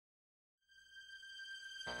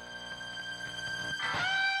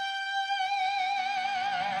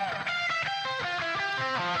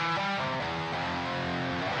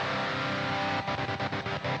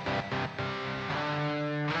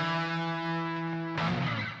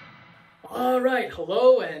Alright,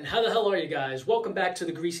 hello and how the hell are you guys? Welcome back to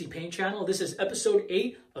the Greasy Paint channel. This is episode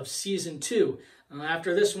 8 of season 2.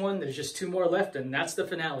 After this one, there's just 2 more left and that's the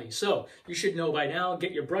finale. So you should know by now,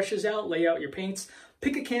 get your brushes out, lay out your paints,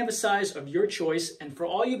 pick a canvas size of your choice. And for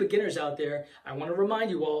all you beginners out there, I want to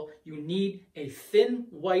remind you all, you need a thin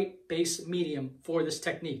white base medium for this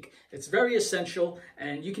technique. It's very essential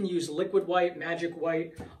and you can use liquid white, magic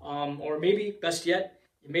white, or maybe best yet,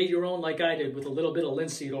 you made your own like I did with a little bit of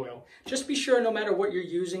linseed oil. Just be sure no matter what you're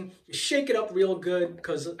using, you shake it up real good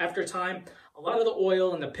because after time, a lot of the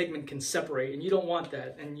oil and the pigment can separate and you don't want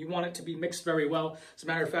that. And you want it to be mixed very well. As a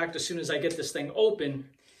matter of fact, as soon as I get this thing open,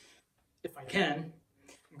 if I can,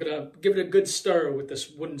 I'm gonna give it a good stir with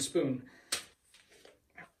this wooden spoon.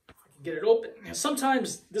 Get it open. Now,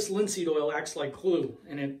 sometimes this linseed oil acts like glue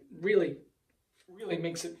and it really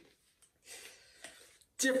makes it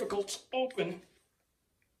difficult to open.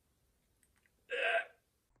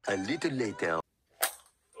 A little later.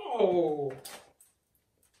 Oh.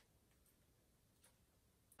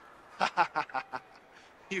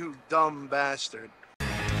 You dumb bastard.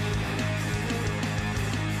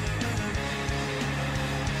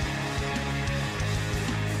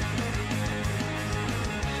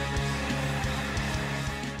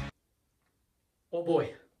 Oh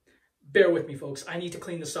boy. Bear with me, folks. I need to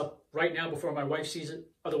clean this up right now before my wife sees it.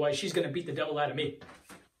 Otherwise, she's going to beat the devil out of me.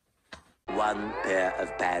 One pair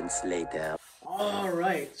of pants later. All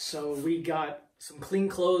right, so we got some clean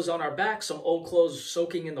clothes on our back, some old clothes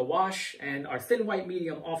soaking in the wash, and our thin white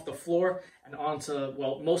medium off the floor and onto,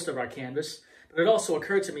 well, most of our canvas. But it also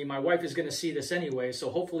occurred to me my wife is going to see this anyway, so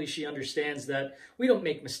hopefully she understands that we don't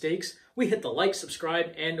make mistakes. We hit the like,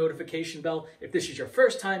 subscribe, and notification bell if this is your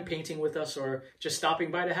first time painting with us or just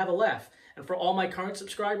stopping by to have a laugh. And for all my current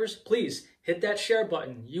subscribers, please hit that share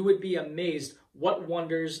button. You would be amazed what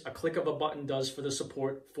wonders a click of a button does for the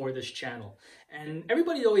support for this channel. And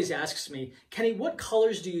everybody always asks me, Kenny, what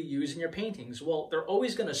colors do you use in your paintings? Well, they're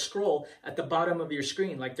always going to scroll at the bottom of your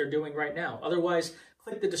screen like they're doing right now. Otherwise,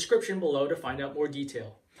 click the description below to find out more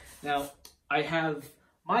detail. Now, I have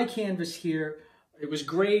my canvas here. It was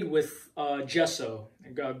grayed with gesso,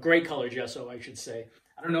 gray color gesso, I should say.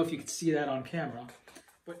 I don't know if you can see that on camera,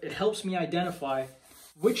 but it helps me identify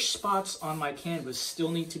which spots on my canvas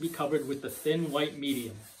still need to be covered with the thin white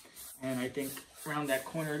medium. And I think around that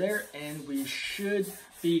corner there, and we should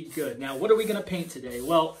be good. Now, what are we going to paint today?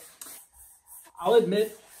 Well, I'll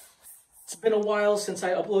admit, it's been a while since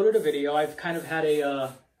I uploaded a video. I've kind of had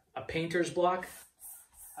a painter's block,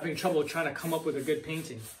 having trouble trying to come up with a good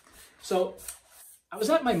painting. So, I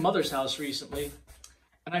was at my mother's house recently,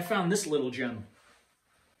 and I found this little gem.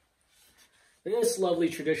 This lovely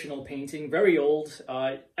traditional painting, very old,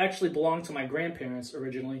 actually belonged to my grandparents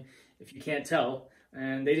originally, if you can't tell,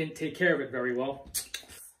 and they didn't take care of it very well.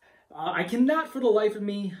 I cannot for the life of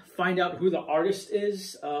me find out who the artist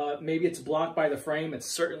is. Maybe it's blocked by the frame. It's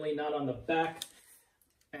certainly not on the back,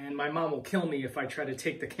 and my mom will kill me if I try to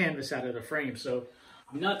take the canvas out of the frame, so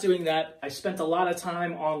I'm not doing that. I spent a lot of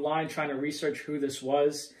time online trying to research who this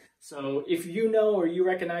was, so if you know or you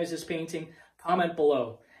recognize this painting, comment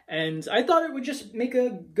below. And I thought it would just make a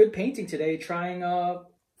good painting today, trying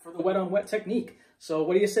for the wet on wet technique. So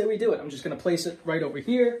what do you say we do it? I'm just going to place it right over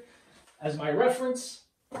here as my reference.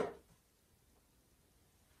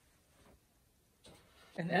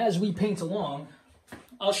 And as we paint along,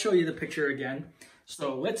 I'll show you the picture again.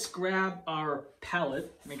 So let's grab our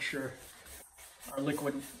palette, make sure our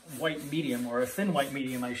liquid white medium, or a thin white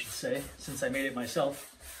medium I should say, since I made it myself.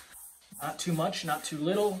 Not too much, not too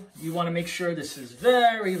little. You want to make sure this is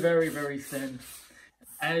very, very, very thin.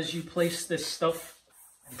 As you place this stuff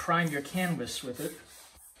and prime your canvas with it,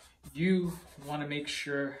 you want to make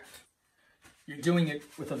sure you're doing it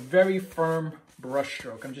with a very firm brush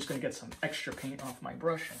stroke. I'm just going to get some extra paint off my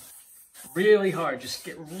brush. Really hard. Just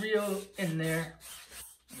get real in there.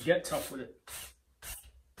 Get tough with it.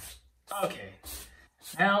 Okay.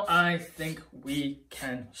 Now I think we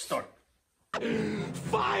can start.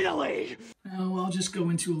 Finally! Now I'll just go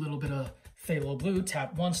into a little bit of Phthalo Blue,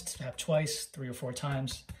 tap once, tap twice, 3 or 4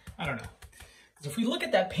 times. I don't know. Because if we look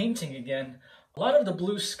at that painting again, a lot of the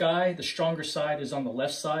blue sky, the stronger side is on the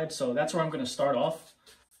left side, so that's where I'm going to start off.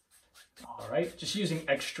 All right, just using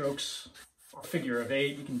X strokes or figure of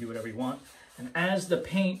 8, you can do whatever you want. And as the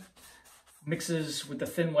paint mixes with the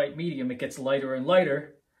thin white medium, it gets lighter and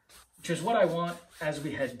lighter, which is what I want as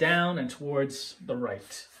we head down and towards the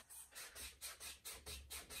right.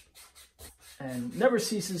 And never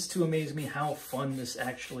ceases to amaze me how fun this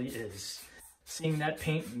actually is. Seeing that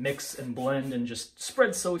paint mix and blend and just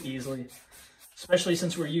spread so easily, especially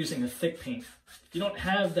since we're using a thick paint. you don't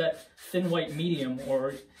have that thin white medium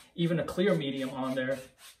or even a clear medium on there,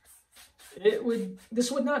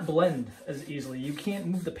 this would not blend as easily. You can't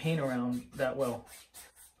move the paint around that well.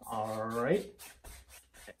 All right,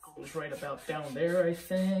 that goes right about down there, I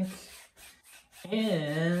think.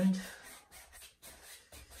 And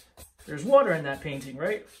there's water in that painting,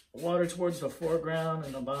 right? Water towards the foreground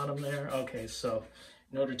and the bottom there. Okay, so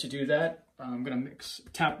in order to do that, I'm gonna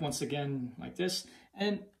tap once again like this,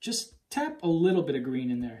 and just tap a little bit of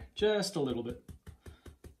green in there, just a little bit.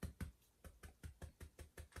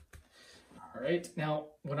 All right, now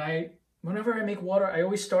whenever I make water, I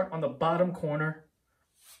always start on the bottom corner,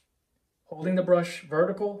 holding the brush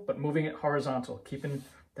vertical, but moving it horizontal, keeping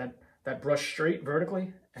that brush straight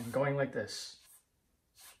vertically and going like this.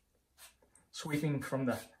 Sweeping from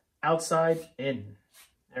the outside in.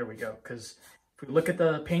 There we go, because if we look at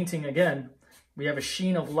the painting again, we have a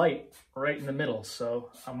sheen of light right in the middle.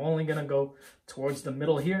 So I'm only gonna go towards the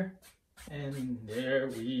middle here. And there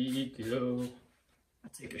we go. I'll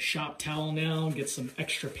take a shop towel now and get some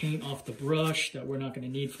extra paint off the brush that we're not gonna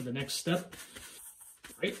need for the next step.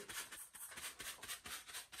 Right.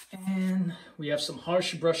 And we have some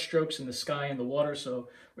harsh brush strokes in the sky and the water, so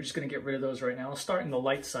we're just gonna get rid of those right now. I'll start in the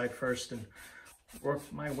light side first and work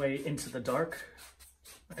my way into the dark.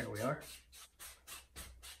 There we are.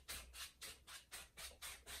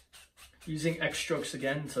 Using X strokes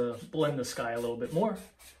again to blend the sky a little bit more.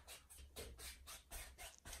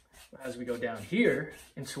 As we go down here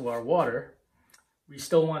into our water, we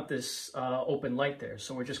still want this open light there,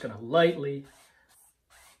 so we're just gonna lightly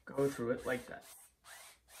go through it like that.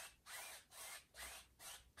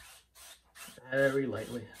 Very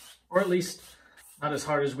lightly, or at least not as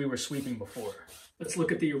hard as we were sweeping before. Let's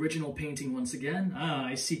look at the original painting once again.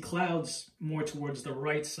 I see clouds more towards the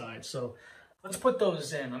right side, so let's put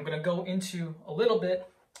those in. I'm gonna go into a little bit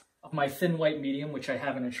of my thin white medium, which I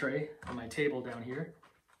have in a tray on my table down here.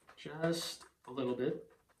 Just a little bit,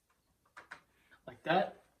 like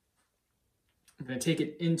that. I'm gonna take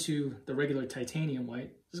it into the regular titanium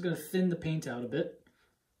white. This is gonna thin the paint out a bit.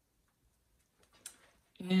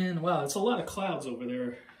 And wow, it's a lot of clouds over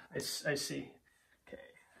there, I see. Okay,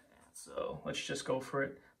 so let's just go for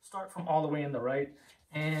it. Start from all the way in the right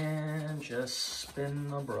and just spin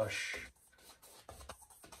the brush.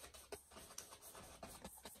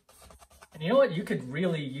 And you know what? You could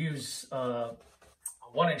really use a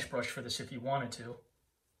 1-inch brush for this if you wanted to.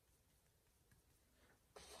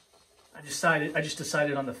 I just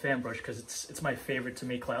decided on the fan brush because it's my favorite to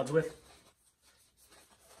make clouds with.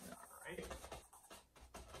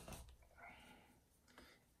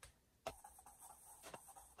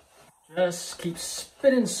 Just keep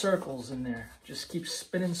spinning circles in there. Just keep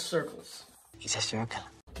spinning circles. It's a circle.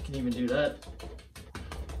 You can even do that.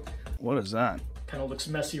 What is that? Kind of looks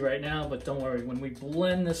messy right now, but don't worry. When we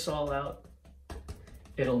blend this all out,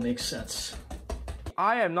 it'll make sense.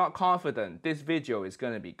 I am not confident this video is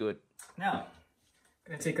going to be good. Now, I'm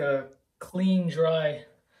going to take a clean, dry,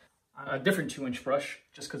 a different 2-inch brush,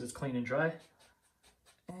 just because it's clean and dry.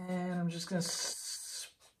 And I'm just going to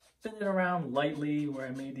spin it around lightly where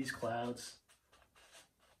I made these clouds.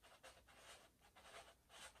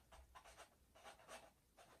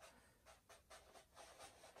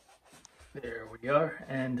 There we are.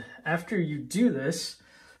 And after you do this,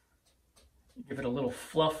 you give it a little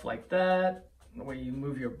fluff like that. The way you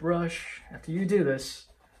move your brush. After you do this,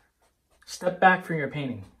 step back from your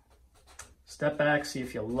painting. Step back, see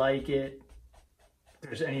if you like it. If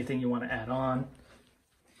there's anything you want to add on.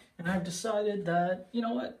 And I've decided that, you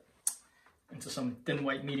know what? Into some thin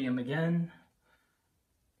white medium again.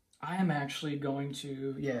 I am actually going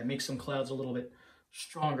to, make some clouds a little bit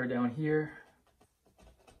stronger down here.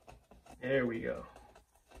 There we go.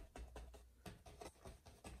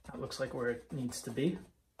 That looks like where it needs to be.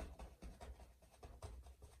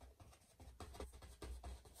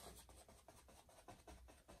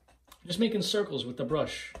 Just making circles with the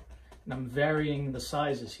brush, and I'm varying the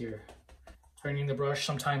sizes here. Turning the brush,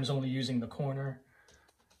 sometimes only using the corner.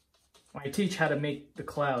 When I teach how to make the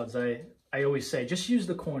clouds, I always say, just use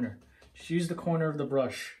the corner. Just use the corner of the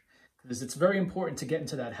brush, because it's very important to get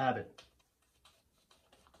into that habit.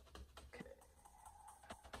 Okay.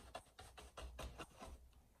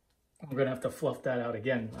 I'm gonna have to fluff that out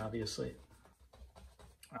again, obviously.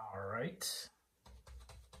 All right.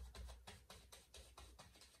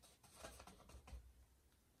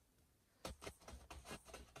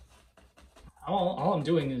 All I'm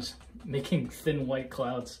doing is making thin white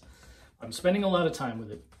clouds. I'm spending a lot of time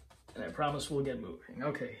with it, and I promise we'll get moving.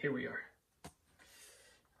 Okay, here we are.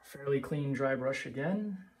 Fairly clean, dry brush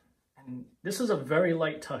again. And this is a very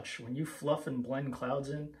light touch. When you fluff and blend clouds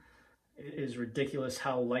in, It is ridiculous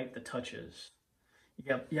how light the touch is.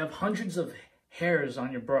 You have hundreds of hairs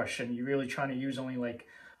on your brush, and you're really trying to use only like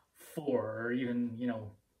 4 or even, you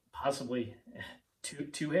know, possibly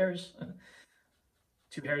two hairs.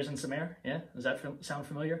 2 hairs and some air. Yeah, does that sound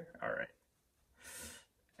familiar? All right.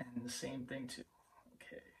 And the same thing too.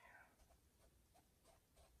 Okay.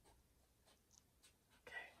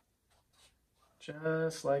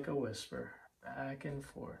 Just like a whisper, back and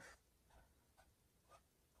forth.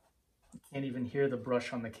 You can't even hear the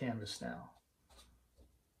brush on the canvas now.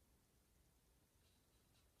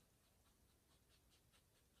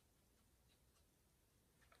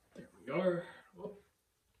 There we are. Whoop.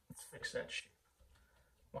 Let's fix that shape.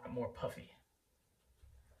 Want it more puffy.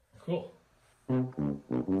 Cool.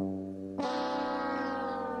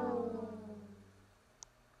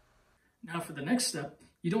 Now for the next step,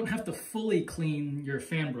 you don't have to fully clean your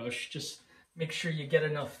fan brush. Just make sure you get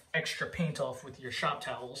enough extra paint off with your shop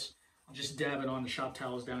towels. I'll just dab it on the shop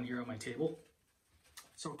towels down here on my table.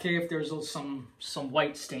 It's okay if there's some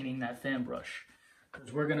white staining that fan brush,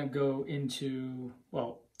 because we're gonna go into,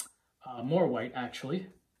 well, more white actually.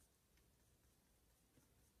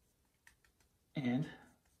 And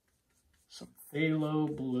some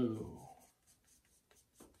phthalo blue.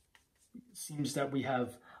 It seems that we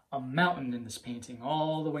have a mountain in this painting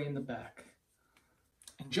all the way in the back.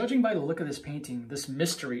 And judging by the look of this painting, this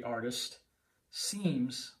mystery artist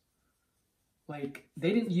seems like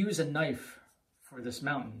they didn't use a knife for this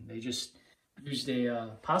mountain. They just used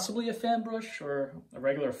possibly a fan brush or a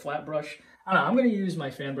regular flat brush. I don't know, I'm gonna use my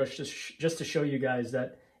fan brush just to show you guys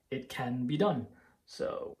that it can be done.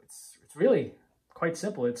 So it's really quite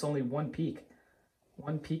simple. It's only one peak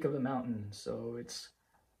of the mountain. So it's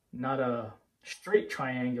not a straight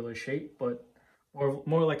triangular shape, but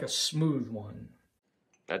more like a smooth one.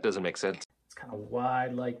 That doesn't make sense. It's kind of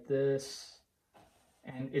wide like this.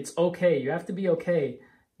 And it's okay. You have to be okay,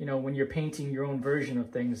 you know, when you're painting your own version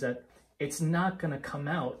of things, that it's not going to come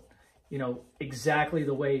out, you know, exactly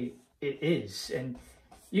the way it is. And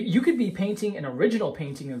you could be painting an original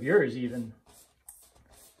painting of yours even.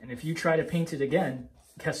 And if you try to paint it again,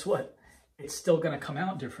 guess what? It's still going to come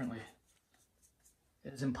out differently.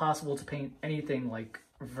 It is impossible to paint anything like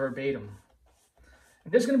verbatim.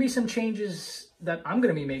 And there's going to be some changes that I'm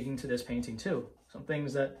going to be making to this painting too. Some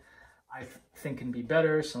things that I think can be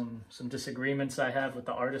better, some disagreements I have with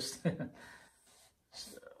the artist. So it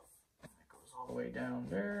goes all the way down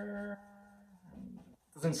there.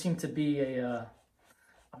 Doesn't seem to be a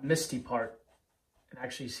misty part. It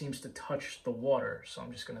actually seems to touch the water, so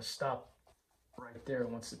I'm just going to stop right there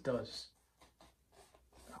once it does.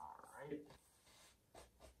 All right.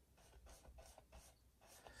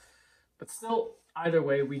 But still, either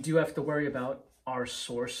way, we do have to worry about our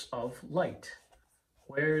source of light.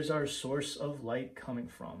 Where's our source of light coming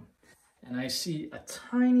from? And I see a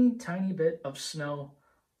tiny, tiny bit of snow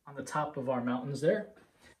on the top of our mountains there.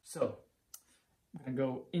 So I'm going to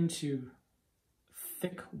go into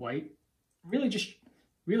thick white. Really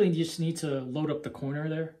just need to load up the corner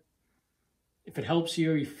there. If it helps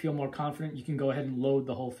you feel more confident, you can go ahead and load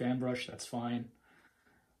the whole fan brush, that's fine.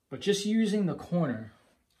 But just using the corner,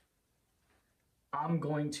 I'm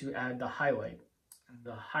going to add the highlight. And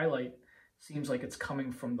the highlight seems like it's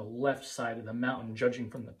coming from the left side of the mountain, judging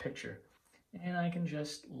from the picture. And I can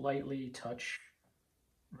just lightly touch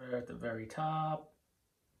right at the very top.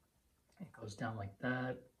 It goes down like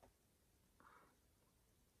that.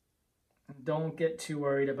 Don't get too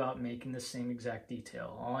worried about making the same exact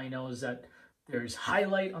detail. All I know is that there's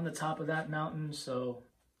highlight on the top of that mountain, so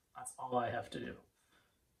that's all I have to do.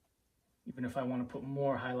 Even if I want to put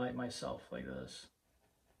more highlight myself like this,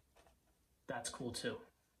 that's cool too.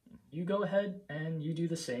 You go ahead and you do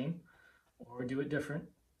the same, or do it different.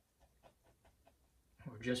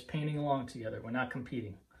 We're just painting along together. We're not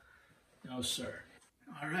competing. No, sir.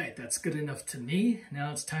 All right, that's good enough to me.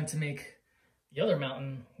 Now it's time to make the other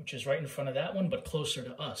mountain, which is right in front of that one, but closer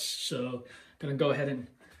to us. So I'm gonna go ahead and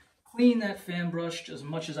clean that fan brush as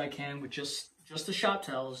much as I can with just the shop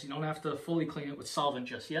towels. You don't have to fully clean it with solvent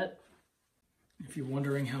just yet. If you're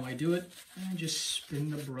wondering how I do it, I just spin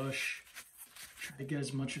the brush, try to get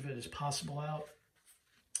as much of it as possible out.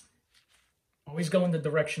 Always go in the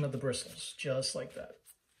direction of the bristles, just like that.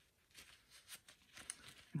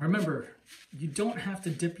 Remember, you don't have to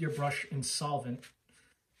dip your brush in solvent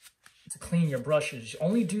to clean your brushes.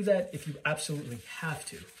 Only do that if you absolutely have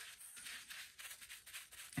to.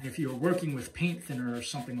 And if you're working with paint thinner or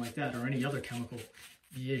something like that, or any other chemical,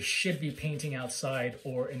 you should be painting outside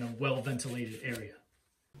or in a well-ventilated area.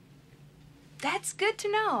 That's good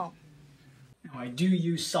to know. Now, I do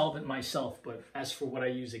use solvent myself, but as for what I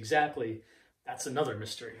use exactly, That's another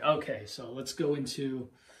mystery. Okay, so let's go into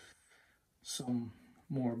some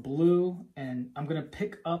more blue, and I'm gonna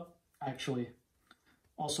pick up actually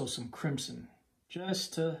also some crimson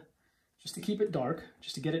just to keep it dark,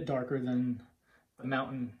 just to get it darker than the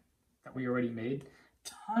mountain that we already made.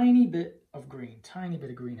 Tiny bit of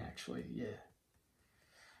green actually, yeah.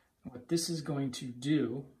 What this is going to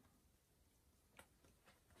do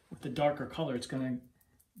with the darker color, it's going to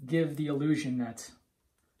give the illusion that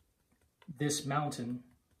this mountain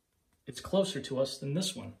is closer to us than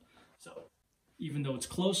this one. So even though it's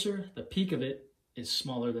closer, the peak of it is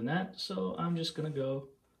smaller than that. So I'm just going to go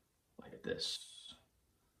like this.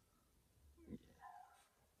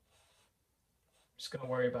 Just going to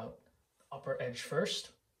worry about the upper edge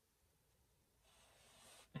first.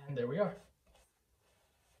 And there we are.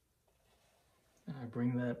 And I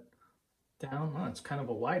bring that down. Oh, it's kind of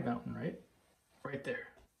a wide mountain, right? Right there.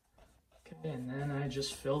 Okay, and then I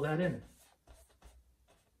just fill that in.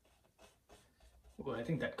 Oh, I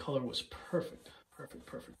think that color was perfect.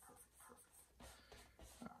 Perfect.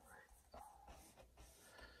 All right.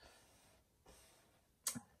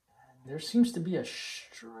 And there seems to be a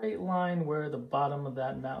straight line where the bottom of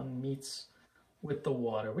that mountain meets with the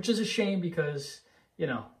water, which is a shame because, you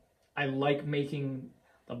know, I like making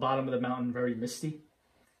the bottom of the mountain very misty,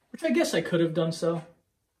 which I guess I could have done so.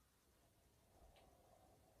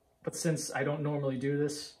 But since I don't normally do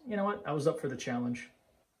this, you know what? I was up for the challenge.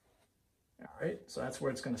 All right, so that's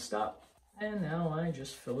where it's going to stop. And now I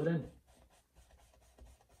just fill it in.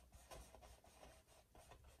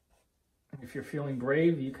 And if you're feeling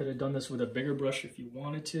brave, you could have done this with a bigger brush if you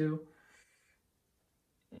wanted to.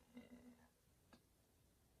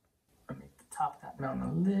 I'll make the top of that mountain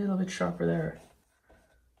a little bit sharper there.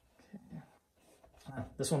 Okay.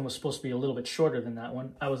 This one was supposed to be a little bit shorter than that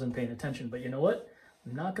one. I wasn't paying attention, but you know what?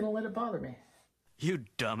 I'm not going to let it bother me. You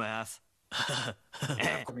dumbass.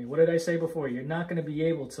 What did I say before? You're not going to be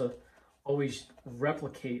able to always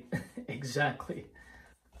replicate exactly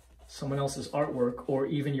someone else's artwork or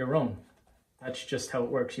even your own. That's just how it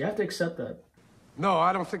works. You have to accept that. No,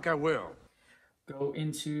 I don't think I will. Go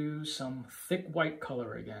into some thick white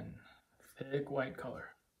color again. Thick white color.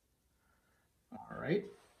 All right.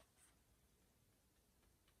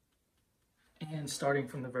 And starting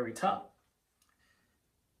from the very top.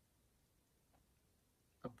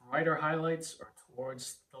 The brighter highlights are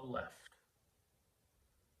towards the left.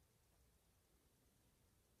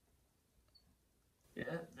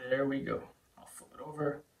 Yeah, there we go. I'll flip it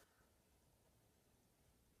over.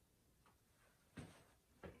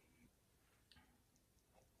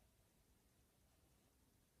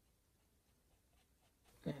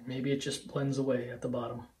 And maybe it just blends away at the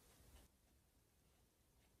bottom.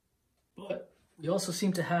 But we also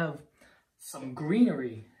seem to have some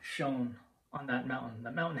greenery shown on that mountain.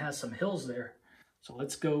 That mountain has some hills there. So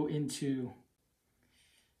let's go into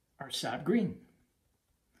our Sap Green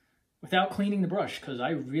without cleaning the brush, because I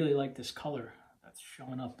really like this color that's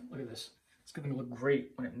showing up. Look at this. It's going to look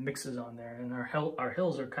great when it mixes on there. And our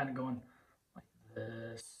hills are kind of going like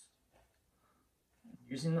this.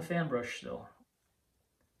 Using the fan brush still.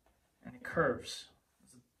 And it curves.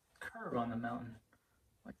 There's a curve on the mountain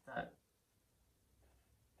like that.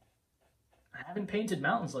 I haven't painted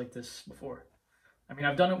mountains like this before. I mean,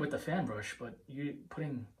 I've done it with the fan brush, but you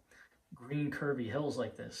putting green curvy hills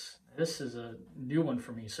like this is a new one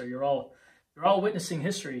for me. So you're all witnessing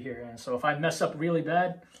history here. And so if I mess up really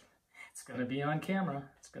bad, it's going to be on camera.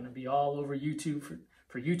 It's going to be all over YouTube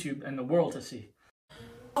for YouTube and the world to see.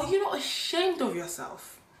 Are you not ashamed of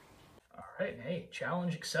yourself? All right, hey,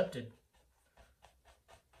 challenge accepted.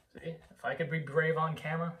 See, if I could be brave on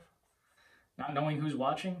camera, not knowing who's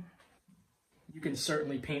watching, you can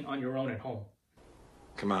certainly paint on your own at home.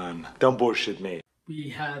 Come on, don't bullshit me. We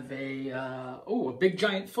have a big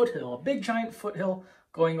giant foothill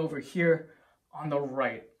going over here on the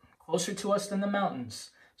right, closer to us than the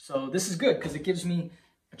mountains. So this is good because it gives me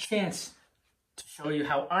a chance to show you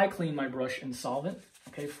how I clean my brush in solvent.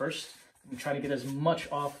 Okay, first, I'm trying to get as much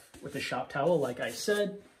off with the shop towel, like I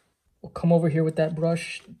said. We'll come over here with that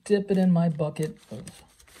brush, dip it in my bucket of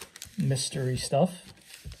mystery stuff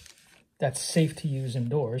that's safe to use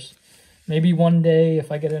indoors. Maybe one day,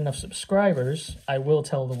 if I get enough subscribers, I will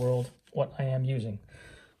tell the world what I am using.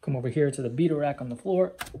 Come over here to the beater rack on the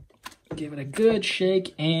floor, give it a good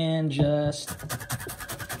shake, and just...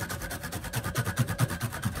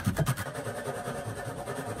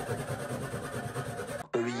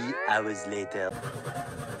 3 hours later.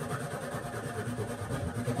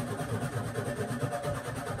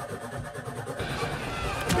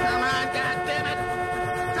 Come on, goddammit!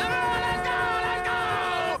 Come on, let's go! Let's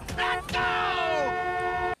go! Let's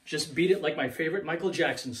go! Just beat it like my favorite Michael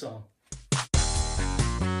Jackson song.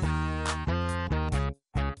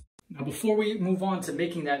 Now before we move on to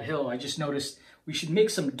making that hill, I just noticed we should make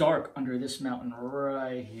some dark under this mountain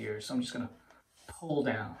right here. So I'm just gonna pull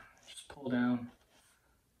down, just pull down.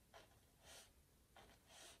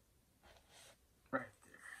 Right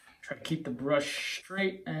there. Try to keep the brush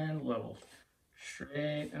straight and leveled.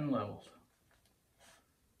 Straight and leveled.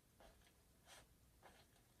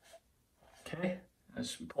 Okay,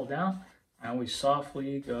 as we pull down, now we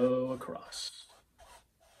softly go across.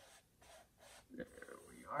 There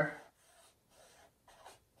we are.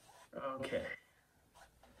 Okay.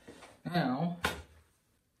 Now,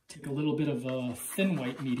 take a little bit of a thin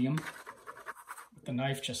white medium with the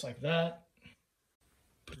knife just like that.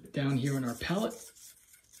 Put it down here in our palette.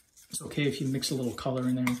 It's okay if you mix a little color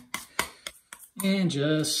in there. And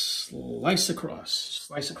just slice across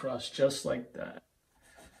just like that.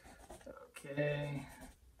 Okay.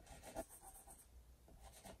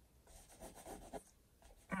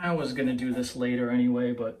 I was gonna do this later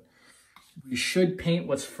anyway, but we should paint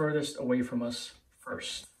what's furthest away from us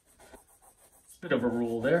first. It's a bit of a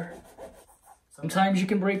rule there. Sometimes you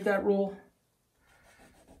can break that rule.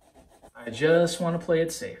 I just want to play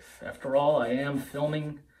it safe. After all, I am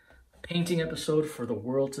filming a painting episode for the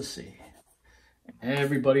world to see. And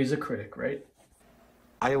everybody's a critic, right?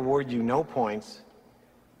 I award you no points,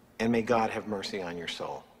 and may God have mercy on your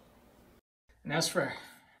soul. And as for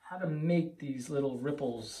how to make these little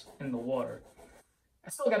ripples in the water, I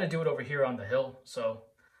still got to do it over here on the hill, so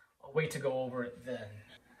I'll wait to go over it then.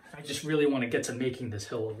 I just really want to get to making this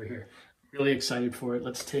hill over here. Really excited for it.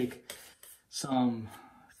 Let's take some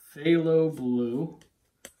Phthalo Blue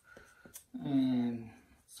and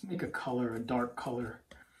let's make a color, a dark color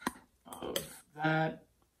of that.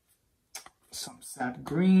 Some Sap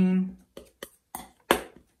Green.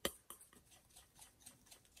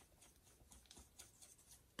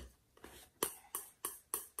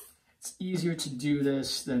 It's easier to do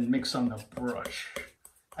this than mix on the brush.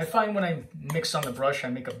 I find when I mix on the brush, I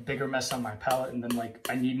make a bigger mess on my palette and then like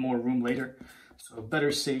I need more room later. So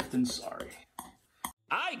better safe than sorry.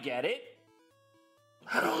 I get it.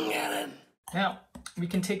 I don't get it. Now, we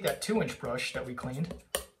can take that 2-inch brush that we cleaned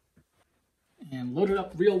and load it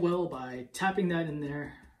up real well by tapping that in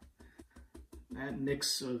there. That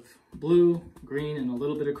mix of blue, green, and a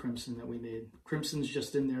little bit of crimson that we made. Crimson's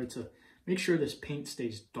just in there to make sure this paint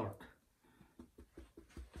stays dark.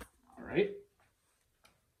 All right.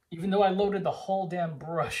 Even though I loaded the whole damn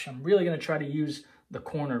brush, I'm really going to try to use the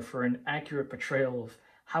corner for an accurate portrayal of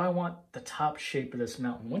how I want the top shape of this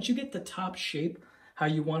mountain. Once you get the top shape how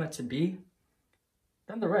you want it to be,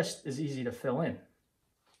 then the rest is easy to fill in.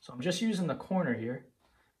 So I'm just using the corner here.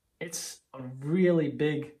 It's a really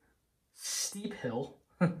big, steep hill.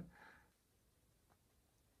 And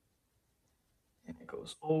it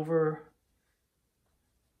goes over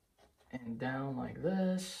and down like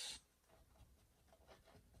this.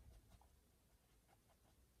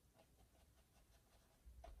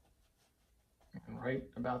 And right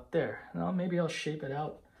about there. Now maybe I'll shape it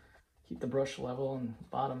out. Keep the brush level and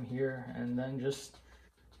bottom here, and then just,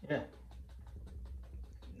 yeah.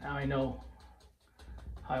 Now I know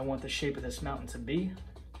how I want the shape of this mountain to be.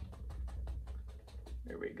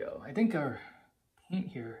 There we go. I think our paint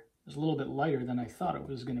here is a little bit lighter than I thought it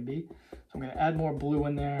was going to be. So I'm going to add more blue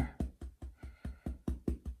in there.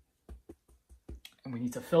 And we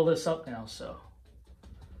need to fill this up now, so.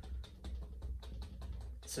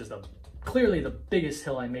 This is clearly the biggest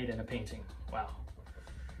hill I made in a painting. Wow.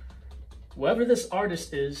 Whoever this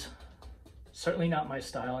artist is, certainly not my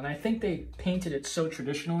style, and I think they painted it so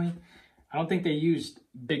traditionally. I don't think they used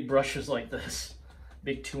big brushes like this,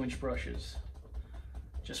 big 2-inch brushes.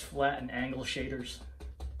 Just flat and angle shaders,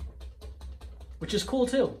 which is cool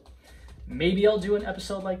too. Maybe I'll do an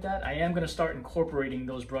episode like that. I am going to start incorporating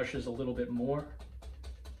those brushes a little bit more,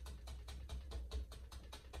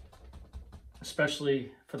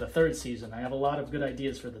 especially for the 3rd season. I have a lot of good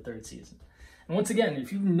ideas for the 3rd season. And once again,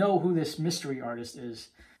 if you know who this mystery artist is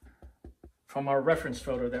from our reference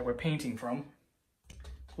photo that we're painting from,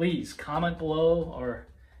 please comment below or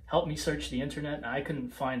help me search the internet. I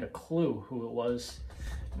couldn't find a clue who it was.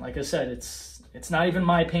 And like I said, it's not even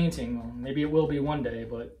my painting. Maybe it will be one day,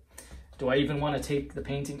 but do I even want to take the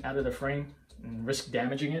painting out of the frame and risk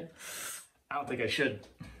damaging it? I don't think I should.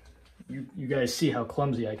 You guys see how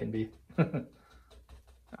clumsy I can be.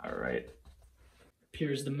 All right.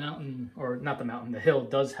 Appears the mountain, or not the mountain, the hill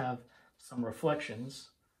does have some reflections.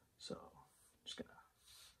 So I'm just gonna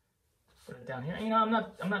put it down here. You know,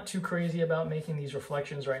 I'm not too crazy about making these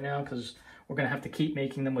reflections right now because we're gonna have to keep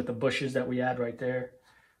making them with the bushes that we add right there.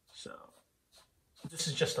 So This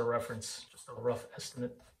is just a reference, just a rough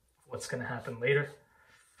estimate of what's going to happen later.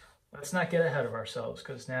 Let's not get ahead of ourselves,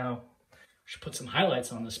 because now we should put some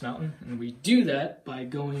highlights on this mountain, and we do that by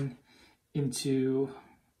going into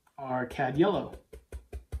our Cad Yellow.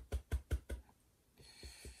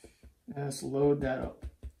 Let's load that up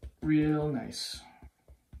real nice.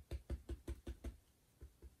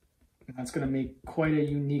 And that's going to make quite a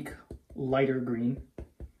unique lighter green,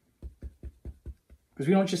 because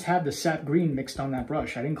we don't just have the Sap Green mixed on that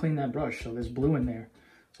brush. I didn't clean that brush, so there's blue in there.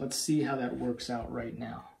 So let's see how that works out right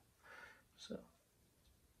now. So,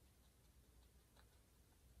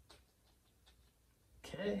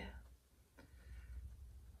 okay.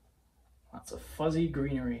 Lots of fuzzy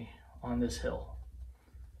greenery on this hill.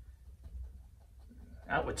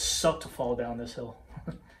 That would suck to fall down this hill.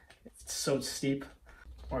 It's so steep.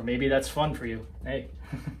 Or maybe that's fun for you. Hey,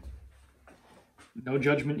 no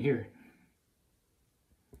judgment here.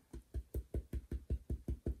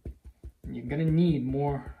 You're gonna need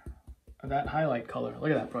more of that highlight color.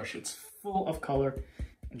 Look at that brush, it's full of color.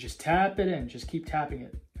 And just tap it in, just keep tapping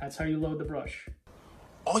it. That's how you load the brush.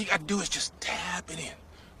 All you gotta do is just tap it in.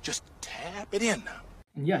 Just tap it in now.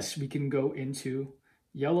 And yes, we can go into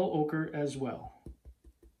yellow ochre as well,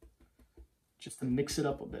 just to mix it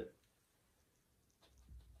up a bit.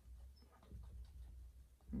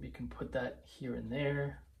 We can put that here and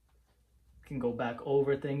there. We can go back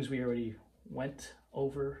over things we already went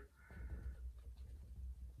over.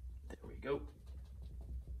 There we go.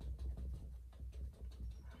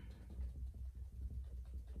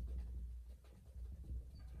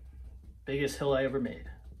 Biggest hill I ever made.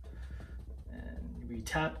 And we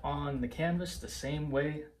tap on the canvas the same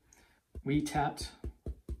way we tapped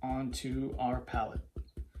onto our palette.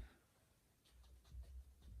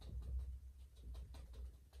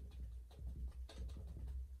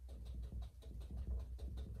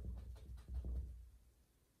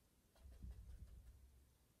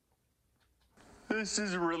 This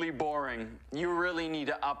is really boring. You really need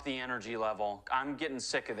to up the energy level. I'm getting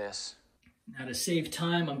sick of this. Now to save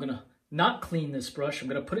time, I'm gonna not clean this brush. I'm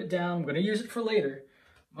gonna put it down. I'm gonna use it for later,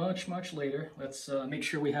 much later. Let's make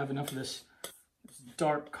sure we have enough of this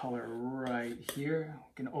dark color right here.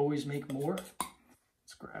 We can always make more.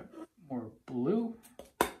 Let's grab more blue,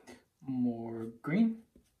 more green.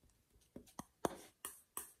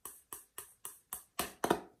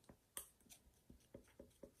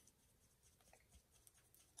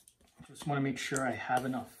 Just want to make sure I have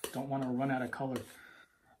enough. Don't want to run out of color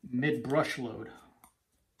mid-brush load.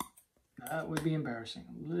 That would be embarrassing.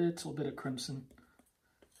 A little bit of crimson.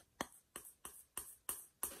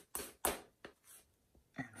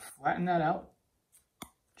 And flatten that out,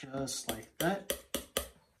 just like that.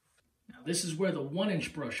 Now this is where the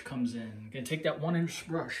 1-inch brush comes in. I'm going to take that 1-inch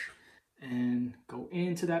brush and go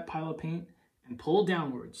into that pile of paint and pull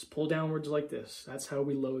downwards. Pull downwards like this. That's how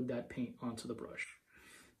we load that paint onto the brush.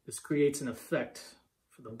 This creates an effect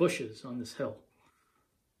for the bushes on this hill.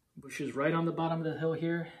 Bushes right on the bottom of the hill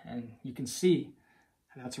here, and you can see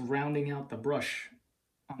how that's rounding out the brush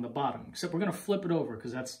on the bottom. Except we're going to flip it over,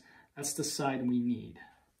 because that's the side we need.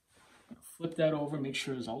 Flip that over, make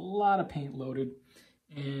sure there's a lot of paint loaded,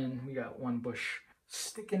 and we got one bush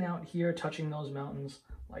sticking out here, touching those mountains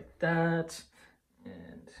like that,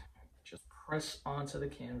 and just press onto the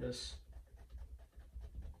canvas.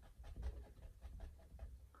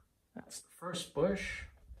 That's the first bush,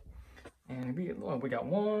 and we got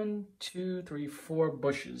 1, 2, 3, 4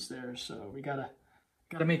 bushes there. So we gotta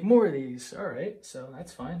make more of these. All right, so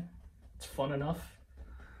that's fine. It's fun enough.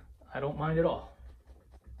 I don't mind at all.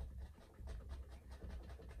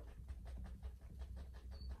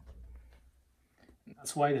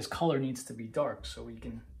 That's why this color needs to be dark, so we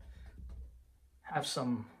can have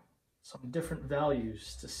some different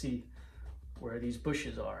values to see where these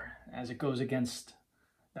bushes are as it goes against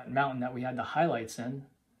that mountain that we had the highlights in.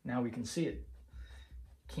 Now we can see it.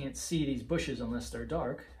 Can't see these bushes unless they're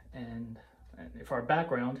dark, and if our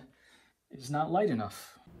background is not light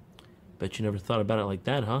enough. Bet you never thought about it like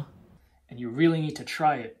that, huh? And you really need to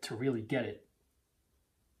try it to really get it.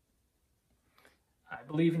 I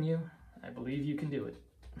believe in you. I believe you can do it.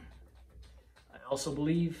 I also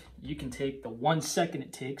believe you can take the 1 second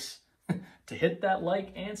it takes to hit that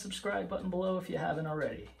like and subscribe button below if you haven't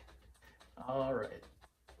already. All right.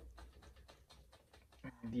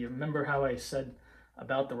 Do you remember how I said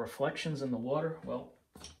about the reflections in the water? Well,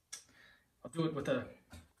 I'll do it with a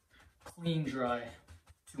clean, dry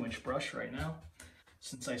 2-inch brush right now.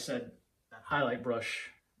 Since I said that highlight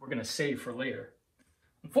brush we're going to save for later.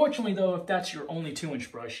 Unfortunately, though, if that's your only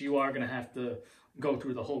 2-inch brush, you are going to have to go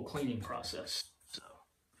through the whole cleaning process. So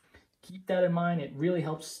keep that in mind. It really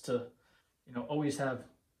helps to, you know, always have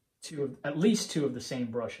at least two of the same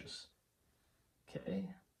brushes. Okay,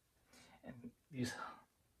 and these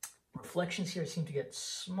reflections here seem to get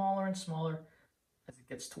smaller and smaller as it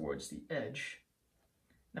gets towards the edge.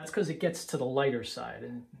 That's because it gets to the lighter side,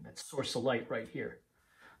 and that source of light right here.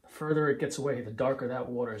 The further it gets away, the darker that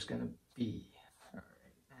water is going to be. All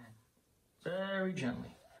right, and very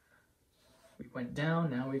gently. We went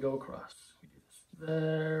down, now we go across. We do this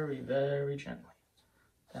very, very gently.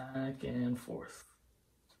 Back and forth.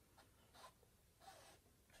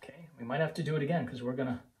 Okay, we might have to do it again because we're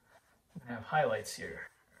gonna have highlights here.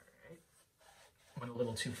 All right. Went a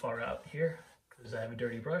little too far out here because I have a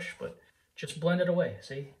dirty brush, but just blend it away,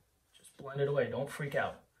 see? Just blend it away, don't freak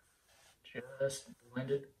out. Just blend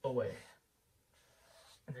it away.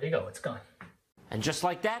 And there you go, it's gone. And just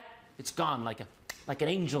like that, it's gone like an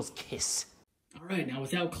angel's kiss. All right, now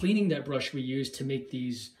without cleaning that brush we used to make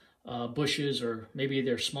these bushes, or maybe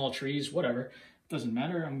they're small trees, whatever, doesn't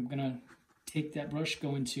matter. I'm gonna take that brush,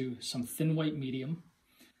 go into some thin white medium.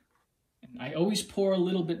 And I always pour a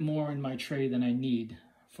little bit more in my tray than I need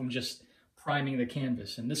from just priming the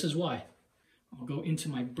canvas. And this is why. I'll go into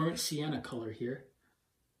my burnt sienna color here.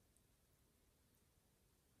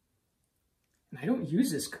 And I don't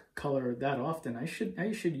use this color that often. I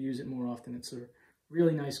should use it more often. It's a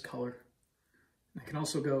really nice color. I can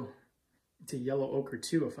also go into yellow ochre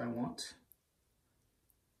too if I want.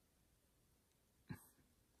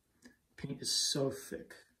 Paint is so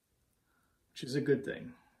thick, which is a good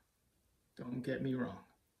thing. Don't get me wrong.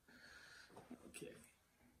 Okay.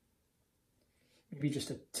 Maybe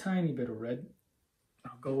just a tiny bit of red.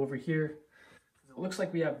 I'll go over here. It looks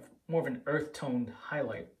like we have more of an earth toned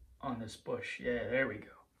highlight on this bush. Yeah, there we go.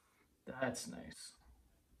 That's nice.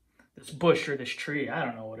 This bush or this tree, I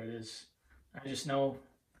don't know what it is. I just know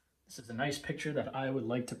this is a nice picture that I would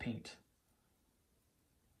like to paint.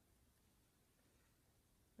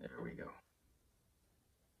 There we go.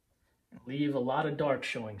 And leave a lot of dark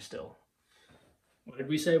showing still. What did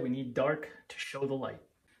we say? We need dark to show the light.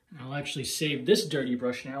 And I'll actually save this dirty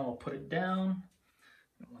brush now. I'll put it down.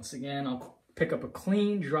 And once again, I'll pick up a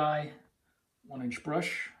clean, dry 1-inch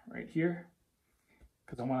brush right here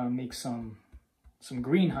because I want to make some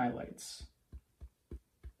green highlights.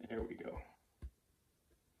 There we go.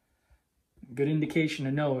 Good indication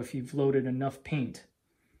to know if you've loaded enough paint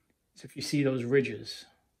is if you see those ridges.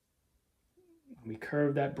 We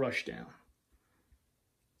curve that brush down.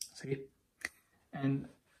 See? And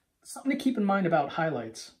something to keep in mind about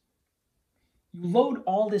highlights. You load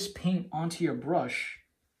all this paint onto your brush,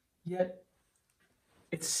 yet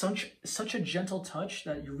it's such a gentle touch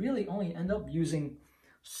that you really only end up using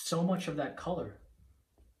so much of that color.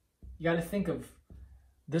 You got to think of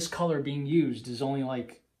this color being used is only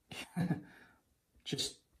like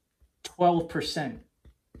just 12%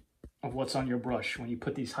 of what's on your brush when you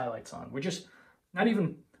put these highlights on. We're just not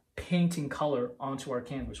even painting color onto our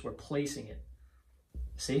canvas, we're placing it.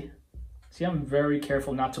 See? See, I'm very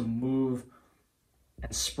careful not to move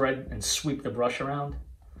and spread and sweep the brush around.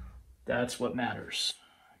 That's what matters.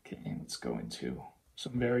 Okay, let's go into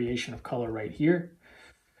some variation of color right here.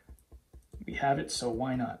 We have it, so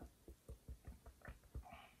why not?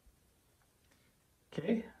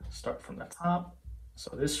 Okay, start from the top.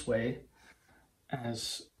 So this way,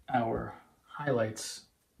 as our highlights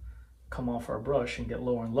come off our brush and get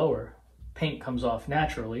lower and lower, paint comes off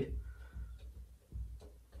naturally.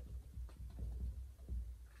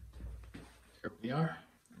 Here we are.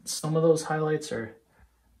 Some of those highlights are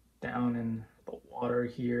down in the water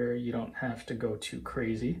here. You don't have to go too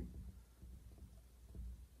crazy.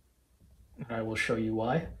 And I will show you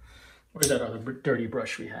why. Where's that other dirty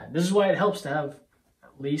brush we had? This is why it helps to have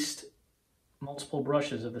at least multiple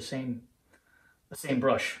brushes of the same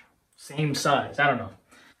brush, same size. I don't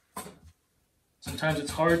know. Sometimes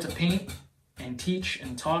it's hard to paint and teach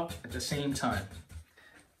and talk at the same time.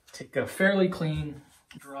 Take a fairly clean,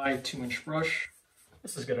 dry 2-inch brush.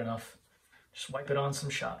 This is good enough. Just wipe it on some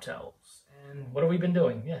shop towels. And what have we been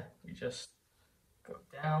doing? Yeah, we just go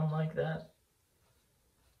down like that.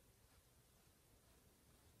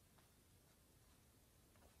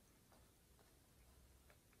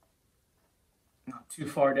 Not too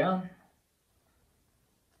far down.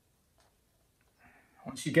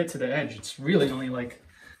 Once you get to the edge, it's really only like,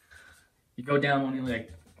 you go down only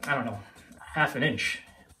like, I don't know, 1/2 inch.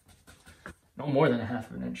 No more than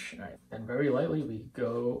 1/2 inch. All right, then very lightly we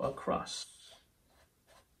go across.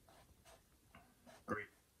 Great.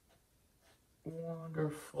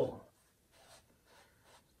 Wonderful.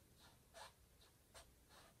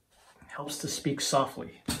 It helps to speak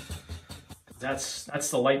softly. That's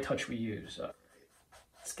the light touch we use. All right,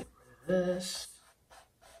 let's get rid of this.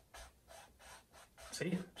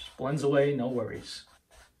 See, just blends away, no worries.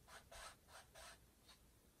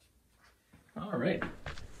 All right.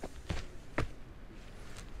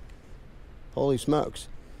 Holy smokes.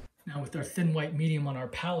 Now with our thin white medium on our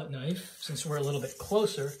palette knife, since we're a little bit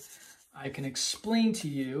closer, I can explain to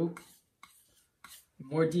you in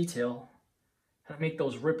more detail how to make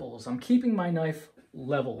those ripples. I'm keeping my knife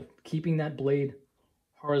level, keeping that blade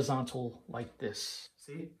horizontal like this,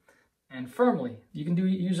 see? And firmly. You can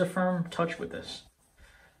use a firm touch with this.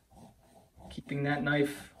 Keeping that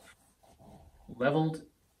knife leveled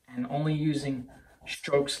and only using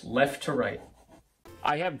strokes left to right.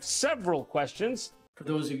 I have several questions. For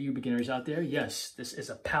those of you beginners out there, yes, this is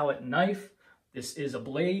a palette knife. This is a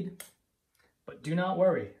blade, but do not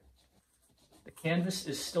worry. The canvas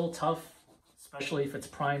is still tough, especially if it's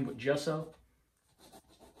primed with gesso.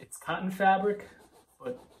 It's cotton fabric,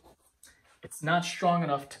 but it's not strong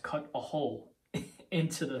enough to cut a hole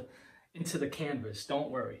into the canvas. Don't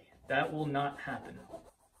worry, that will not happen.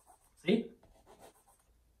 See?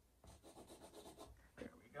 There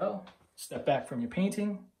we go. Step back from your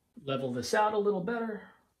painting, level this out a little better.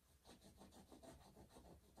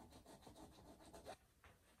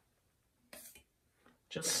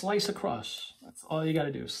 Just slice across. That's all you got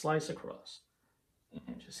to do, slice across.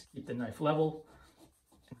 And just keep the knife level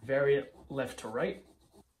and vary it left to right.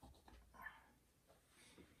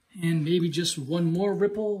 And maybe just one more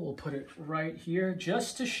ripple. We'll put it right here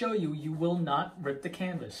just to show you, you will not rip the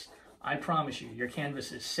canvas. I promise you, your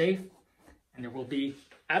canvas is safe and there will be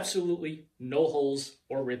absolutely no holes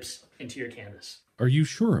or rips into your canvas. Are you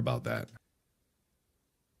sure about that?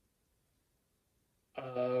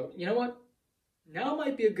 You know what? Now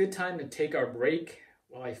might be a good time to take our break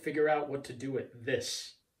while I figure out what to do with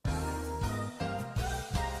this.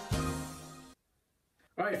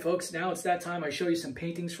 All right, folks, now it's that time I show you some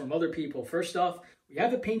paintings from other people. First off, we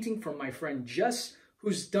have a painting from my friend Jess,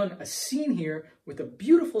 who's done a scene here with a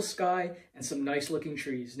beautiful sky and some nice looking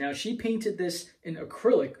trees. Now, she painted this in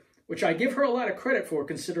acrylic, which I give her a lot of credit for,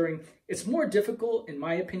 considering it's more difficult, in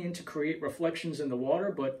my opinion, to create reflections in the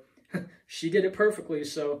water, but she did it perfectly.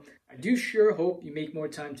 So I do sure hope you make more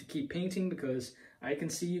time to keep painting, because I can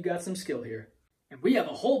see you got some skill here. And we have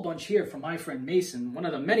a whole bunch here from my friend Mason, one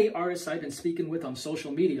of the many artists I've been speaking with on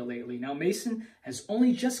social media lately. Now, Mason has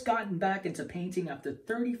only just gotten back into painting after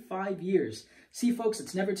 35 years. See, folks,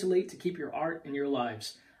 it's never too late to keep your art in your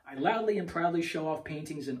lives. I loudly and proudly show off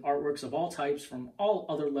paintings and artworks of all types from all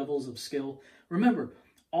other levels of skill. Remember,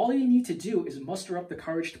 all you need to do is muster up the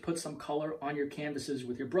courage to put some color on your canvases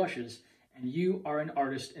with your brushes, and you are an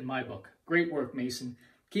artist in my book. Great work, Mason.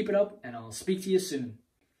 Keep it up, and I'll speak to you soon.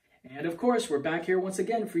 And of course, we're back here once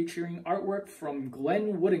again featuring artwork from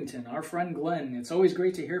Glenn Woodington, our friend Glenn. It's always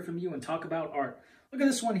great to hear from you and talk about art. Look at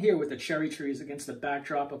this one here with the cherry trees against the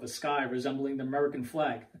backdrop of a sky resembling the American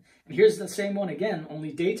flag. And here's the same one again,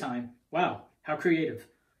 only daytime. Wow, how creative.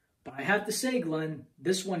 But I have to say, Glenn,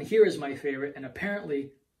 this one here is my favorite, and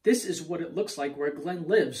apparently this is what it looks like where Glenn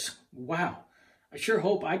lives. Wow. I sure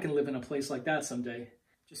hope I can live in a place like that someday.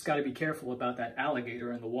 Just got to be careful about that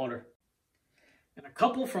alligator in the water. And a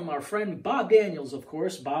couple from our friend Bob Daniels, of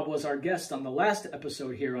course. Bob was our guest on the last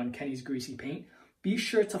episode here on Kenny's Greasy Paint. Be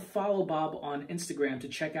sure to follow Bob on Instagram to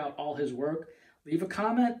check out all his work. Leave a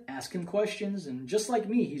comment, ask him questions, and just like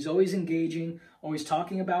me, he's always engaging, always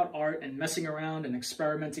talking about art and messing around and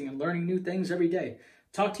experimenting and learning new things every day.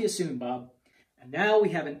 Talk to you soon, Bob. And now we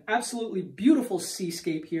have an absolutely beautiful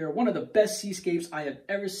seascape here, one of the best seascapes I have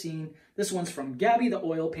ever seen. This one's from Gabby the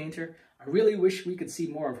Oil Painter. I really wish we could see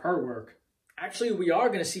more of her work. Actually, we are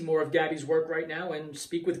going to see more of Gabby's work right now and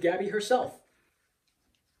speak with Gabby herself.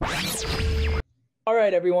 All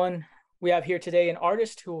right, everyone. We have here today an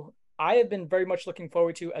artist who I have been very much looking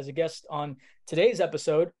forward to as a guest on today's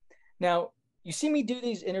episode. Now, you see me do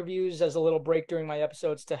these interviews as a little break during my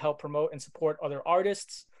episodes to help promote and support other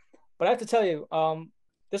artists. But I have to tell you,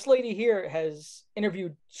 this lady here has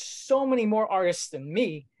interviewed so many more artists than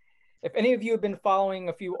me. If any of you have been following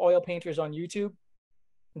a few oil painters on YouTube,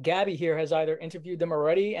 Gabby here has either interviewed them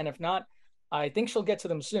already, and if not, I think she'll get to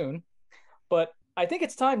them soon. But I think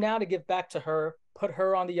it's time now to give back to her, put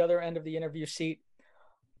her on the other end of the interview seat,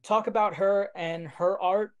 talk about her and her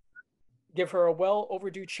art, give her a well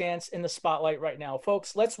overdue chance in the spotlight right now.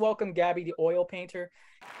 Folks, let's welcome Gabby the Oil Painter.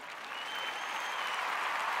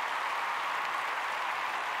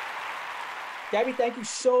 Gabby, thank you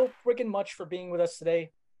so freaking much for being with us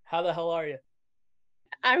today. How the hell are you?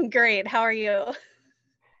 I'm great. How are you?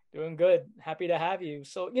 Doing good. Happy to have you.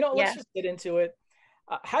 So, let's just get into it.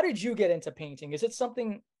 How did you get into painting? Is it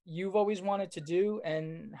something you've always wanted to do?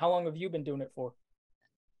 And how long have you been doing it for?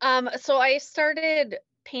 So I started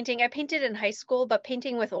painting. I painted in high school, but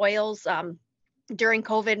painting with oils, during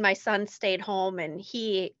COVID, my son stayed home and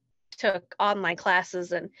he took online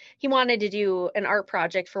classes and he wanted to do an art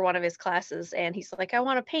project for one of his classes. And he's like, I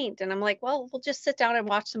want to paint. And I'm like, well, we'll just sit down and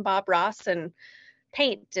watch some Bob Ross and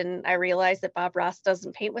paint. And I realized that Bob Ross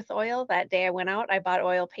doesn't paint with oil. That day I went out, I bought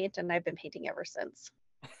oil paint, and I've been painting ever since.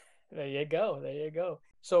 There you go. There you go.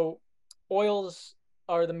 So oils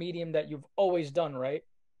are the medium that you've always done, right?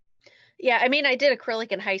 Yeah, I mean, I did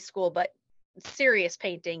acrylic in high school, but serious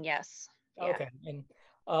painting, yes. Yeah. Okay. And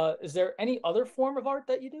is there any other form of art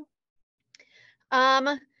that you do?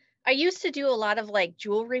 I used to do a lot of like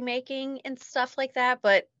jewelry making and stuff like that,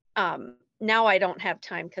 but now I don't have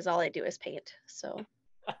time because all I do is paint. So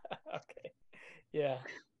Okay. Yeah.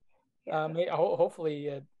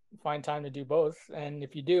 Hopefully find time to do both. And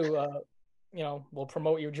if you do, we'll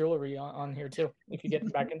promote your jewelry on here too, if you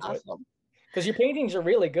get back into it. Awesome. Because your paintings are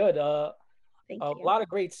really good. Thank A you. lot of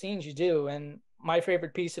great scenes you do. And my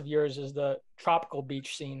favorite piece of yours is the tropical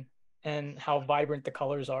beach scene and how vibrant the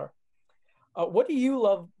colors are. What do you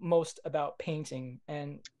love most about painting?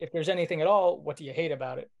 And if there's anything at all, what do you hate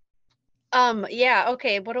about it? Yeah,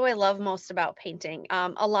 okay. What do I love most about painting?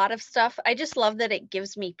 A lot of stuff. I just love that it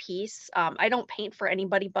gives me peace. I don't paint for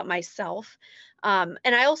anybody but myself. And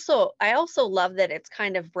I also love that it's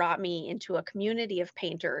kind of brought me into a community of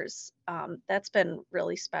painters. That's been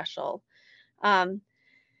really special. I'm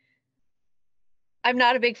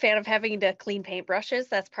not a big fan of having to clean paintbrushes.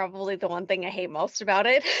 That's probably the one thing I hate most about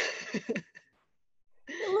it.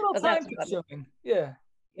 A little But time that's fun. consuming. Yeah.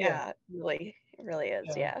 Yeah, it really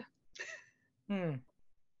is. Yeah. You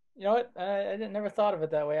know what? I never thought of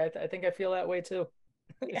it that way. I think I feel that way too.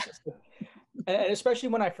 Yeah. And especially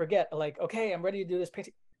when I forget, like, okay, I'm ready to do this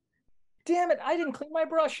painting. Damn it, I didn't clean my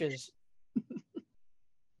brushes.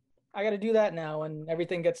 I got to do that now, and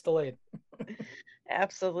everything gets delayed.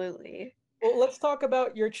 Absolutely. Well, let's talk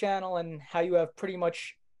about your channel and how you have pretty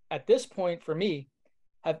much, at this point for me,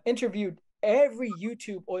 have interviewed every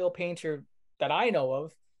YouTube oil painter that I know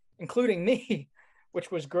of, including me, which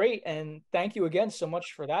was great. And thank you again so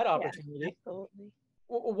much for that opportunity. Yeah, absolutely.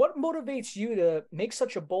 What motivates you to make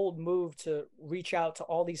such a bold move to reach out to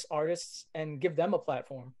all these artists and give them a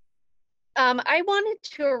platform? I wanted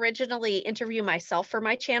to originally interview myself for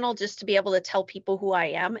my channel just to be able to tell people who I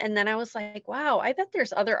am. And then I was like, wow, I bet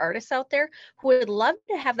there's other artists out there who would love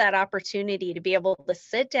to have that opportunity to be able to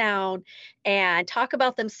sit down and talk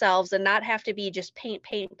about themselves and not have to be just paint,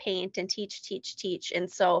 paint, paint and teach, teach, teach. And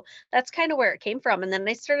so that's kind of where it came from. And then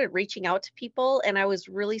I started reaching out to people and I was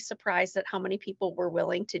really surprised at how many people were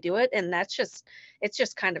willing to do it. And it's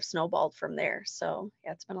just kind of snowballed from there. So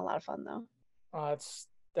yeah, it's been a lot of fun though.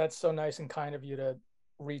 That's so nice and kind of you to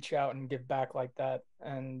reach out and give back like that.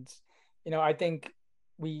 And, I think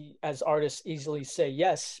we as artists easily say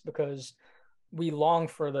yes because we long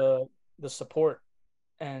for the support.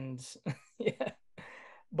 And yeah.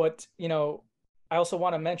 But, I also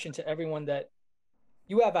want to mention to everyone that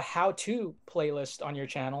you have a how-to playlist on your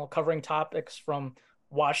channel covering topics from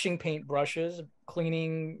washing paint brushes,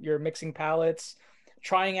 cleaning your mixing palettes,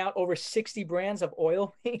 trying out over 60 brands of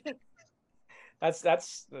oil paint.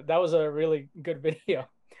 That was a really good video.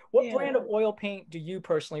 What brand of oil paint do you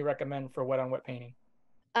personally recommend for wet on wet painting?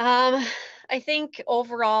 I think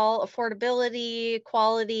overall affordability,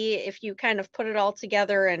 quality, if you kind of put it all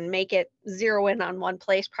together and make it zero in on one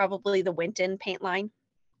place, probably the Winton paint line.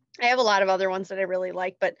 I have a lot of other ones that I really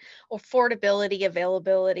like, but affordability,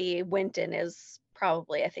 availability, Winton is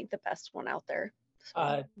probably, I think, the best one out there.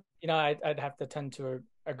 So. I'd have to tend to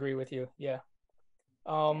agree with you. Yeah.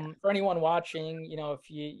 For anyone watching, if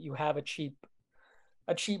you have a cheap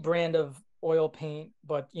brand of oil paint,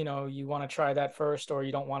 but you want to try that first, or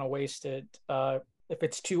you don't want to waste it, if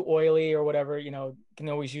it's too oily or whatever, you can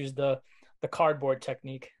always use the cardboard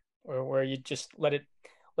technique, or where you just let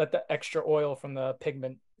the extra oil from the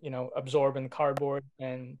pigment absorb in the cardboard,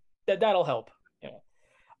 and that'll help.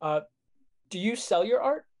 Do you sell your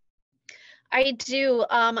art? I do.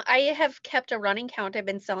 I have kept a running count. I've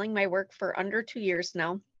been selling my work for under 2 years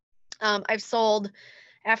now. I've sold,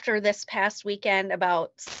 after this past weekend,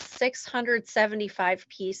 about 675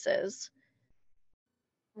 pieces.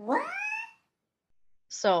 What?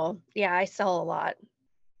 So yeah, I sell a lot.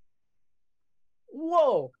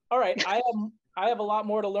 Whoa! All right, I have a lot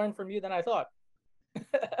more to learn from you than I thought.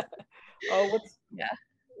 Do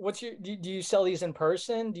you sell these in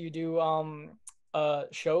person? Do you do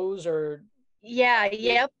shows or? Yeah,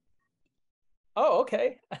 yep. Oh,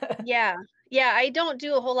 okay. Yeah, I don't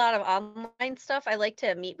do a whole lot of online stuff. I like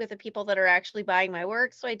to meet with the people that are actually buying my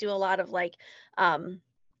work. So I do a lot of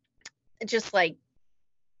just like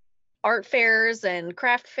art fairs and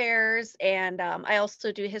craft fairs, and I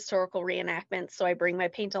also do historical reenactments. So I bring my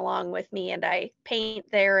paint along with me, and I paint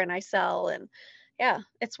there, and I sell, and yeah,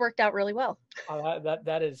 it's worked out really well. Oh,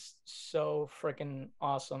 that is so freaking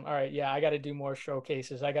awesome. All right, yeah, I got to do more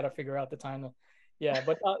showcases. I got to figure out the time to, yeah.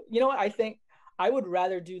 But you know what? I think I would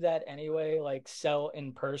rather do that anyway, like sell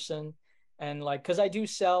in person, and like because I do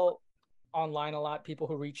sell online a lot. People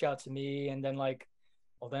who reach out to me, and then like,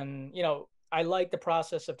 well, then I like the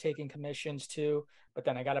process of taking commissions too. But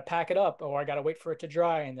then I got to pack it up, or I got to wait for it to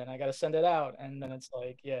dry, and then I got to send it out, and then it's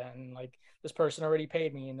like, yeah, and like this person already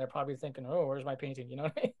paid me, and they're probably thinking, oh, where's my painting? You know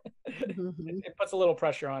what I mean? It puts a little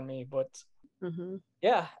pressure on me, but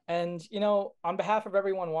yeah. And on behalf of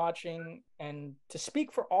everyone watching, and to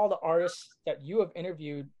speak for all the artists that you have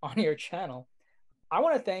interviewed on your channel, I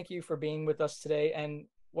want to thank you for being with us today. And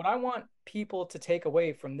what I want people to take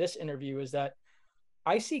away from this interview is that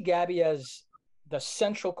I see Gabby as the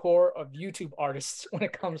central core of YouTube artists when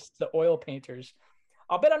it comes to oil painters.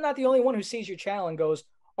 I'll bet I'm not the only one who sees your channel and goes,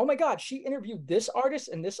 oh my God, she interviewed this artist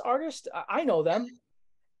and this artist. I know them.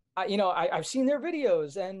 I've seen their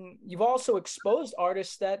videos, and you've also exposed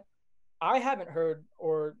artists that I haven't heard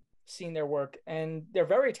or seen their work, and they're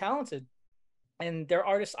very talented, and they're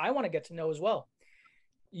artists I want to get to know as well.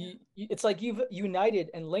 It's like you've united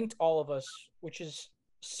and linked all of us, which is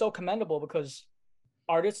so commendable, because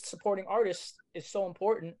artists supporting artists is so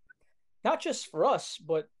important, not just for us,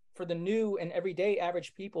 but for the new and everyday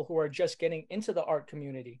average people who are just getting into the art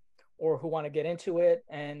community or who want to get into it.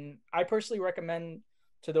 And I personally recommend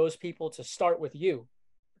to those people to start with you,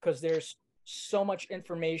 because there's so much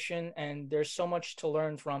information and there's so much to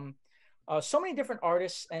learn from so many different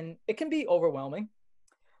artists, and it can be overwhelming,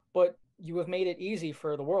 but you have made it easy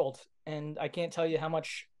for the world. And I can't tell you how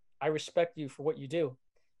much I respect you for what you do,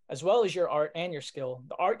 as well as your art and your skill.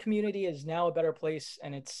 The art community is now a better place,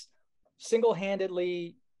 and it's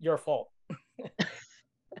single-handedly your fault.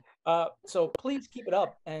 So please keep it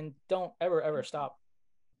up, and don't ever stop.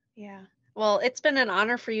 Yeah. Well, it's been an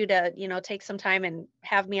honor for you to, take some time and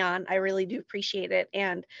have me on. I really do appreciate it.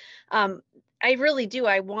 And I really do.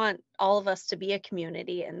 I want all of us to be a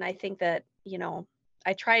community. And I think that,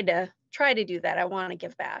 I try to do that. I want to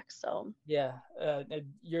give back. So yeah,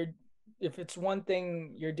 if it's one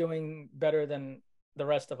thing you're doing better than the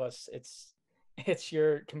rest of us, it's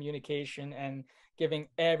your communication and giving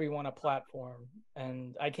everyone a platform.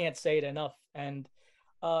 And I can't say it enough. And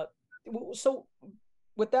so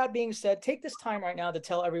with that being said, take this time right now to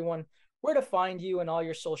tell everyone where to find you and all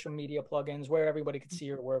your social media plugins, where everybody can see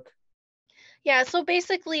your work. Yeah, so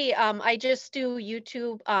basically, I just do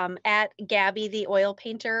YouTube at Gabby the Oil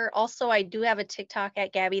Painter. Also, I do have a TikTok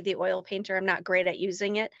at Gabby the Oil Painter. I'm not great at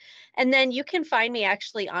using it. And then you can find me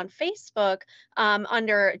actually on Facebook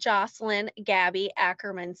under Jocelyn Gabby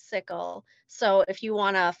Ackerman Sickle. So if you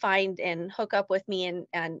want to find and hook up with me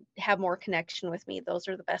and have more connection with me, those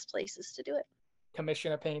are the best places to do it.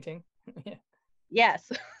 Commission a painting.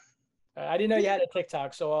 Yes. I didn't know you had a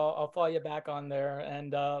TikTok, so I'll follow you back on there.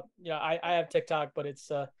 And I have TikTok, but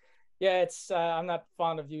it's I'm not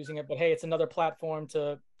fond of using it. But hey, it's another platform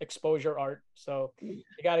to expose your art, so you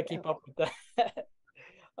got to keep up with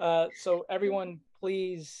that. So everyone,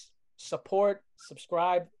 please support,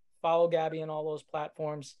 subscribe, follow Gabby on all those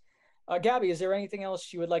platforms. Gabby, is there anything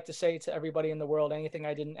else you would like to say to everybody in the world? Anything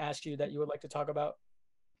I didn't ask you that you would like to talk about?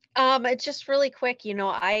 It's just really quick,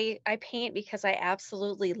 I paint because I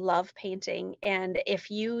absolutely love painting. And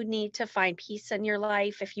if you need to find peace in your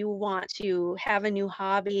life, if you want to have a new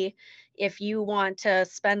hobby, if you want to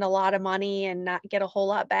spend a lot of money and not get a whole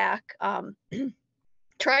lot back,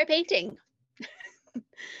 try painting.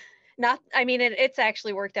 It's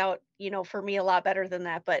actually worked out, for me a lot better than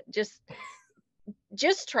that, but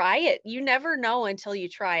just try it. You never know until you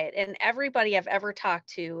try it. And everybody I've ever talked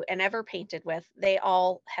to and ever painted with, they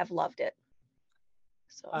all have loved it.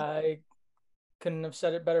 So I couldn't have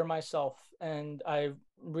said it better myself. And I'm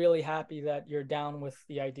really happy that you're down with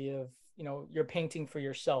the idea of, you're painting for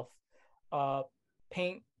yourself.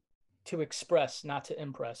 Paint to express, not to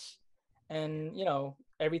impress. And,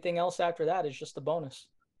 everything else after that is just a bonus.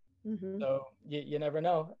 So you never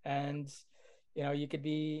know. And you could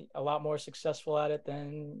be a lot more successful at it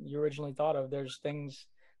than you originally thought of. There's things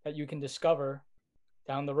that you can discover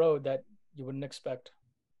down the road that you wouldn't expect.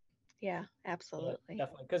 Yeah, absolutely. Yeah,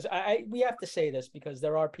 definitely. Because we have to say this, because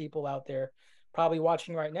there are people out there probably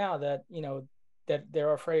watching right now that, that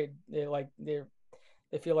they're afraid.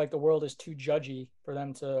 They feel like the world is too judgy for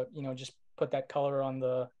them to, just put that color on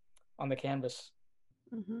the canvas.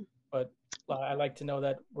 But I like to know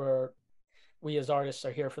that we as artists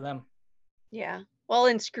are here for them. Yeah. Well,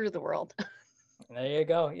 and screw the world. There you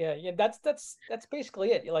go. Yeah, yeah. That's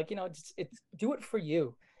basically it. You're like, it's do it for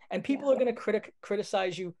you. And people are gonna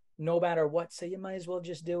criticize you no matter what. So you might as well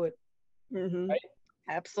just do it. Right?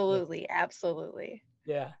 Absolutely, absolutely.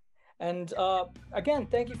 Yeah. And again,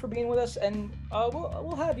 thank you for being with us, and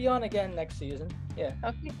we'll have you on again next season. Yeah.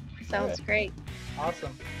 Okay. Sounds great.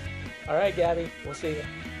 Awesome. All right, Gabby. We'll see you.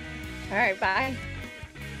 All right. Bye.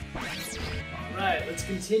 All right. Let's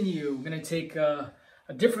continue. We're gonna take a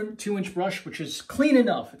different 2-inch brush, which is clean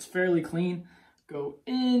enough. It's fairly clean. Go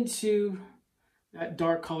into that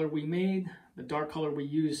dark color we made, the dark color we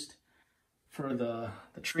used for the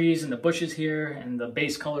trees and the bushes here, and the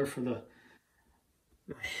base color for the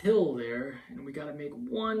hill there. And we got to make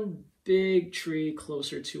one big tree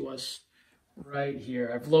closer to us right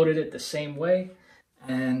here. I've loaded it the same way,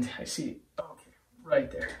 and I see, okay,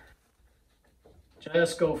 right there.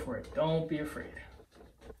 Just go for it. Don't be afraid.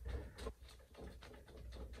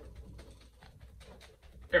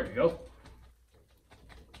 There we go.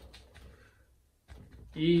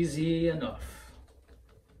 Easy enough.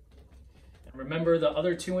 And remember the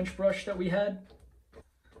other 2-inch brush that we had?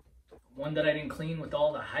 One that I didn't clean with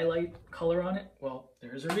all the highlight color on it? Well,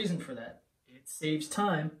 there's a reason for that. It saves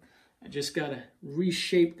time. I just gotta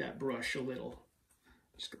reshape that brush a little.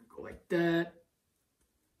 Just gonna go like that.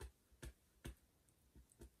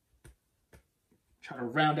 Try to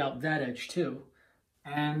round out that edge too.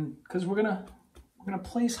 And because we're gonna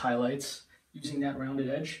place highlights using that rounded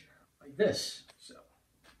edge like this. So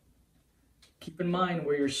keep in mind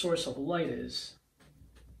where your source of light is.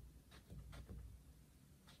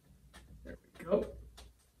 There we go.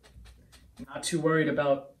 Not too worried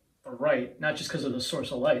about the right, not just because of the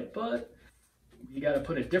source of light, but you got to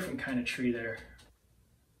put a different kind of tree there.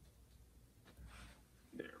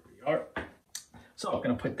 There we are. So I'm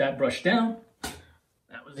going to put that brush down.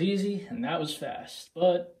 That was easy and that was fast,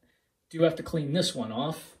 but do have to clean this one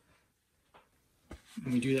off.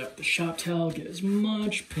 And we do that with the shop towel, get as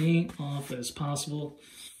much paint off as possible.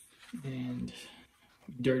 And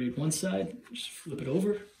dirtied one side, just flip it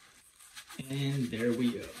over. And there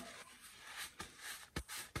we go.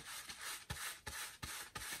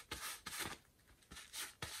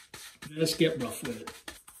 Just get rough with it.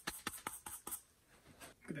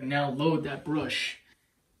 I'm gonna now load that brush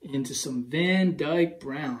into some Dyke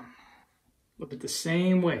Brown. Look at the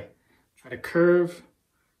same way. Try to curve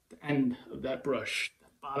the end of that brush, the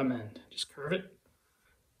bottom end. Just curve it.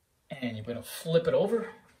 And you're gonna flip it over.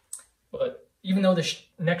 But even though this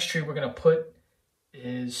next tree we're gonna put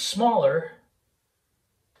is smaller,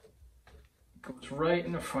 it goes right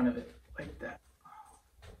in the front of it, like that.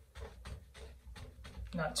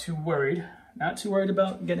 Not too worried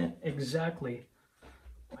about getting it exactly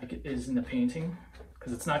like it is in the painting,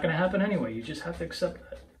 because it's not gonna happen anyway. You just have to accept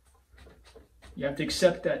that. You have to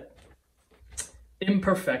accept that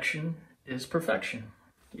imperfection is perfection.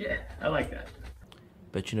 Yeah, I like that.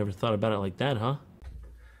 Bet you never thought about it like that, huh?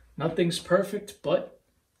 Nothing's perfect, but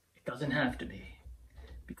it doesn't have to be,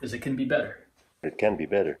 because it can be better. It can be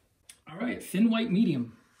better. All right, thin white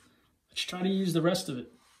medium. Let's try to use the rest of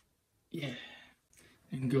it. Yeah.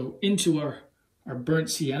 And go into our burnt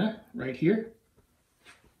sienna right here.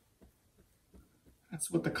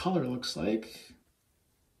 That's what the color looks like.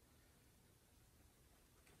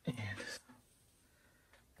 And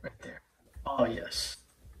right there. Oh yes.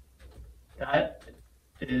 That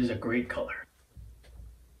is a great color.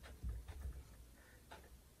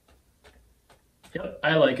 Yep,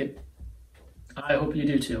 I like it. I hope you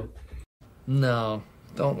do too. No,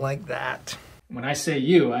 don't like that. When I say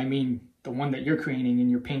you, I mean the one that you're creating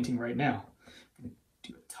and you're painting right now.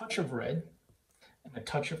 Do a touch of red and a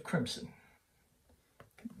touch of crimson.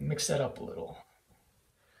 Mix that up a little.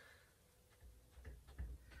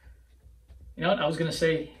 You know what, I was gonna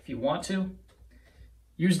say, if you want to,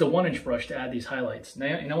 use the 1-inch brush to add these highlights.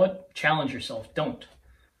 Now, you know what? Challenge yourself, don't.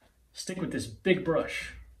 Stick with this big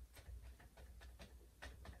brush.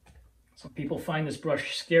 Some people find this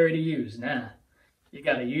brush scary to use. Nah, you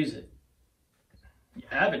gotta use it. You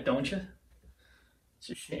have it, don't you? It's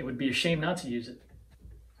a shame. It would be a shame not to use it.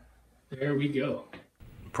 There we go.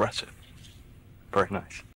 Impressive. Very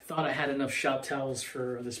nice. Thought I had enough shop towels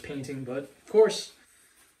for this painting, but of course,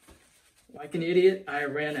 like an idiot, I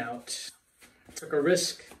ran out. Took a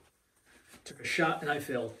risk, took a shot, and I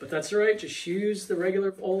failed. But that's all right. Just use the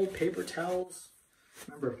regular old paper towels.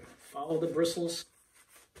 Remember, follow the bristles.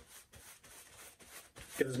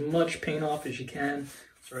 Get as much paint off as you can.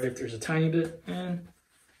 That's right, if there's a tiny bit, and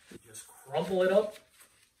you just crumple it up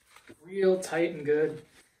real tight and good.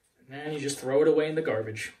 And then you just throw it away in the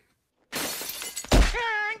garbage.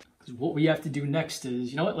 What we have to do next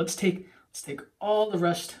is, you know what, let's take all the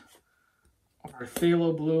rest our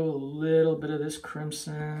Phthalo Blue, a little bit of this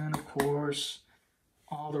crimson, of course,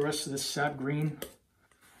 all the rest of this sap green,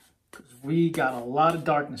 because we got a lot of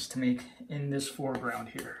darkness to make in this foreground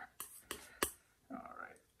here. All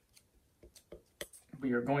right,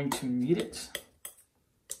 we are going to knead it,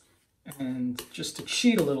 and just to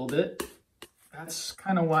cheat a little bit, that's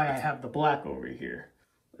kind of why I have the black over here.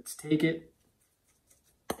 Let's take it.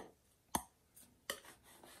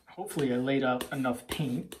 Hopefully I laid out enough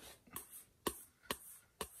paint.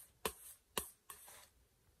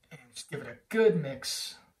 And just give it a good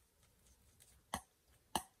mix.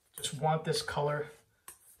 Just want this color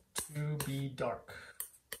to be dark.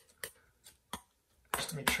 Just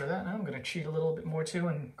to make sure that, I'm going to cheat a little bit more too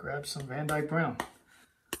and grab some Dyke Brown.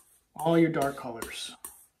 All your dark colors.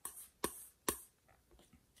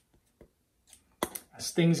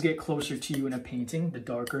 As things get closer to you in a painting, the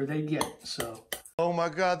darker they get, so. Oh my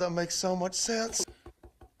God, that makes so much sense.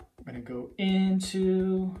 I'm gonna go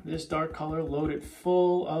into this dark color, load it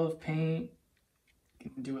full of paint. You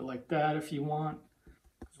can do it like that if you want.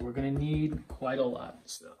 So we're gonna need quite a lot,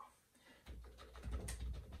 so.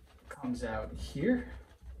 Comes out here.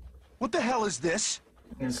 What the hell is this?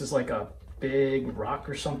 And this is like a big rock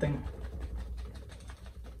or something.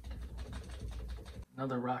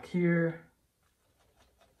 Another rock here.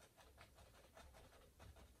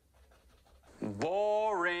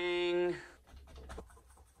 Boring.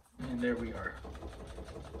 And there we are.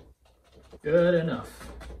 Good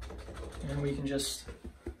enough. And we can just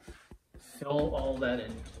fill all that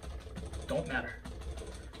in. Don't matter.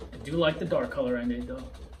 I do like the dark color I made though.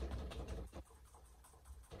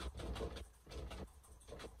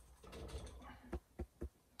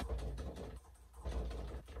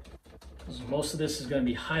 Because most of this is going to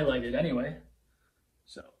be highlighted anyway.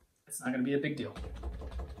 So it's not going to be a big deal.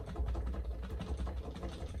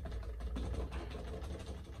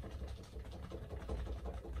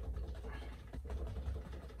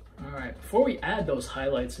 All right, before we add those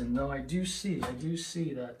highlights in though, I do see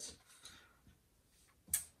that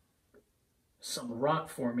some rock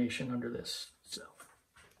formation under this. So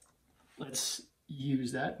let's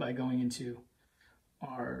use that by going into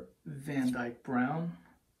our Dyke Brown.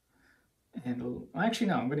 And actually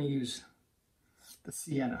no, I'm going to use the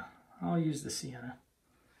Sienna. I'll use the Sienna.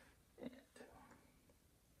 And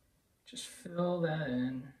just fill that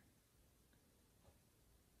in.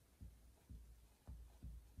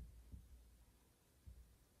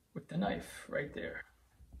 With the knife right there.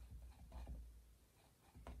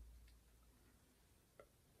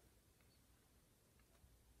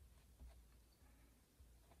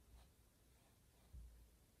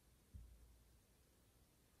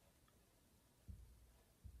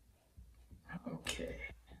 Okay.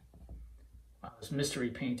 Wow, this mystery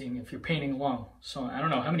painting, if you're painting along. So I don't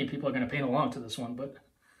know how many people are going to paint along to this one, but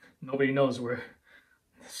nobody knows where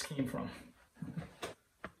this came from.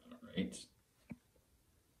 All right.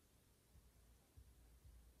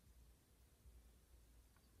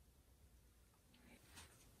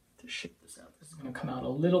 To shake this out, this is going to come out a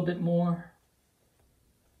little bit more.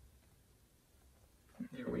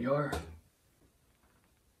 There we are.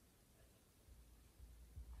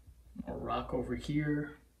 More rock over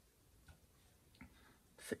here.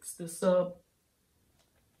 Fix this up.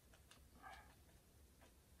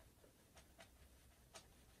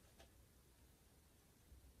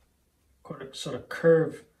 Sort of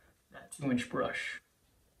curve that 2-inch brush.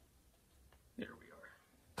 There we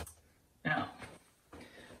are. Now,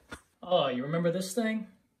 oh, you remember this thing?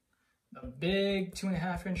 The big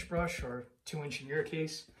 2.5-inch brush, or 2-inch in your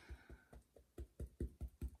case.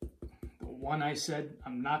 The one I said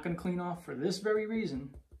I'm not going to clean off for this very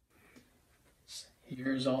reason.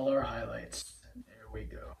 Here's all our highlights. There we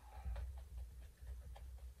go.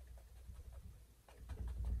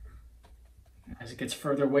 As it gets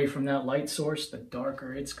further away from that light source, the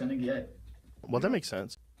darker it's going to get. Well, that makes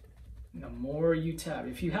sense. The more you tap,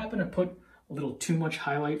 if you happen to put a little too much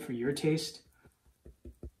highlight for your taste,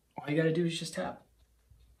 all you got to do is just tap.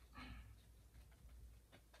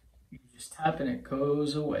 You just tap and it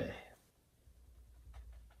goes away.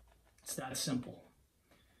 It's that simple.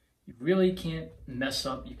 You really can't mess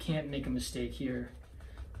up. You can't make a mistake here.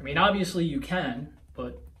 I mean, obviously you can,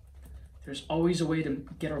 but there's always a way to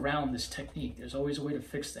get around this technique. There's always a way to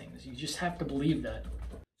fix things. You just have to believe that.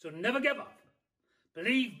 So never give up.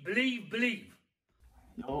 Believe, believe, believe.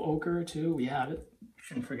 Yellow ochre too, we have it.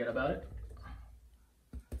 Shouldn't forget about it.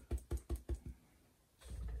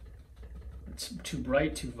 It's too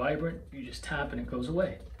bright, too vibrant. You just tap and it goes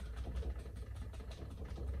away.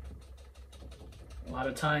 A lot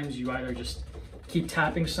of times you either just keep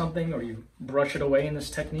tapping something or you brush it away in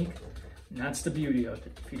this technique. And that's the beauty of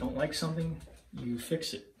it. If you don't like something, you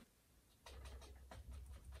fix it.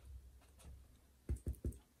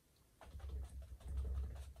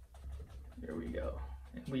 There we go.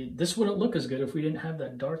 And this wouldn't look as good if we didn't have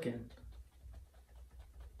that dark end.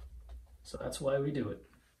 So that's why we do it.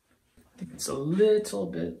 I think it's a little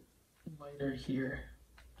bit lighter here.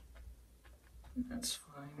 That's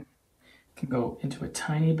fine. Can go into a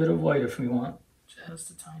tiny bit of white if we want. Just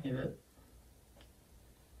a tiny bit.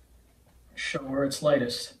 Show where it's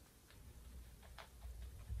lightest.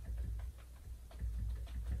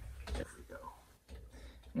 There we go.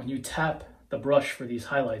 When you tap the brush for these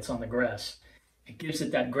highlights on the grass, it gives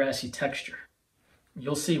it that grassy texture.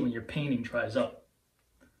 You'll see when your painting dries up.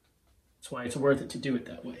 That's why it's worth it to do it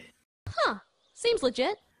that way. Huh, seems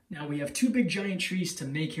legit. Now we have two big giant trees to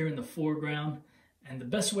make here in the foreground, and the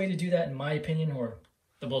best way to do that, in my opinion, or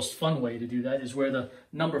the most fun way to do that, is where the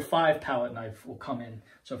number 5 palette knife will come in.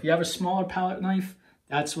 So if you have a smaller palette knife,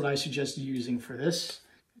 that's what I suggest using for this.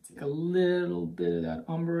 Take a little bit of that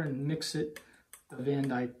umber and mix it with the Van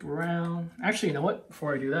Dyke Brown. Actually, you know what?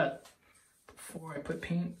 Before I do that, before I put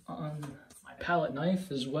paint on my palette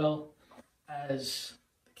knife as well as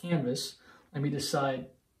the canvas, let me decide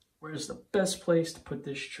where's the best place to put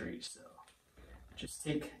this tree. So just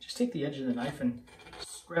take the edge of the knife and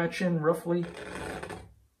scratch in roughly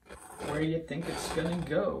where you think it's gonna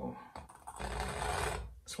go.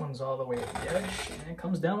 This one's all the way at the edge, and it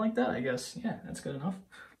comes down like that, I guess. Yeah, that's good enough.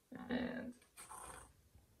 And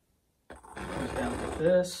it comes down like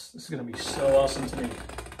this. This is gonna be so awesome to make.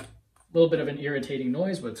 A little bit of an irritating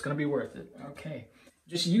noise, but it's gonna be worth it. Okay,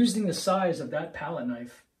 just using the size of that palette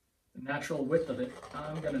knife, the natural width of it,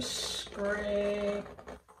 I'm gonna scrape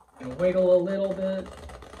and wiggle a little bit.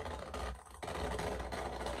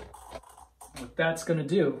 What that's gonna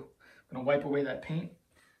do, I'm gonna wipe away that paint,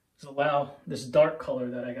 is allow this dark color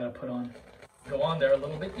that I gotta put on to go on there a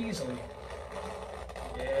little bit easily.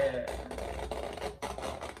 Yeah.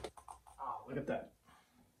 Oh, look at that.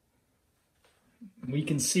 We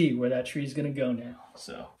can see where that tree's gonna go now.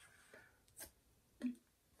 So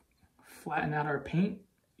flatten out our paint,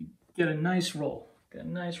 get a nice roll. Get a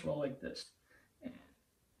nice roll like this. And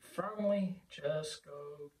firmly just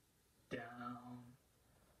go down.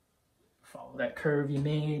 Follow that curve you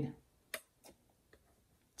made.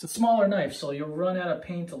 It's a smaller knife, so you'll run out of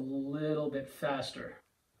paint a little bit faster.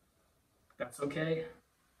 That's okay.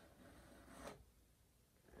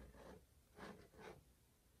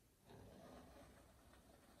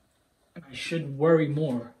 And I should worry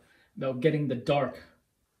more about getting the dark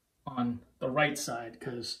on the right side,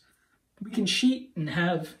 because we can cheat and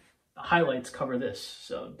have the highlights cover this.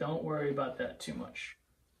 So don't worry about that too much.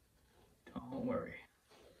 Don't worry.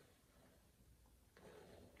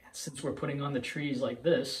 Since we're putting on the trees like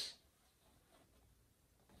this,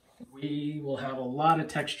 we will have a lot of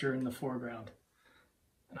texture in the foreground.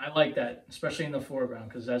 And I like that, especially in the foreground,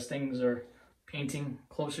 because as things are painting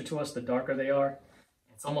closer to us, the darker they are,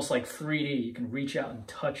 it's almost like 3D. You can reach out and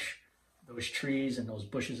touch those trees and those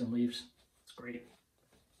bushes and leaves. It's great.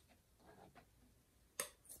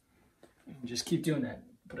 And just keep doing that.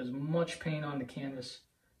 Put as much paint on the canvas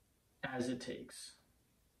as it takes.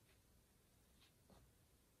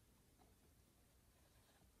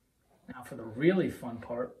 Now for the really fun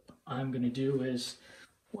part, I'm going to do is,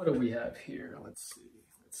 what do we have here? Let's see.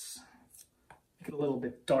 Let's make it a little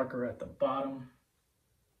bit darker at the bottom.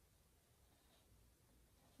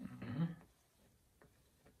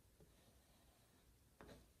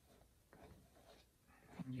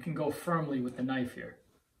 You can go firmly with the knife here.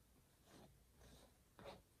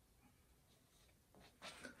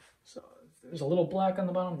 So if there's a little black on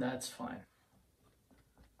the bottom, that's fine.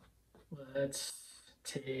 Let's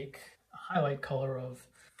take a highlight color of,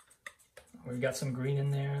 we've got some green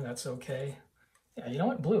in there, that's okay. Yeah, you know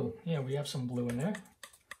what, blue. Yeah, we have some blue in there.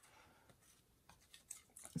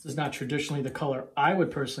 This is not traditionally the color I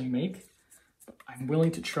would personally make, but I'm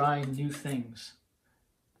willing to try new things.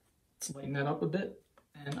 Let's lighten that up a bit.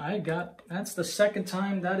 And that's the second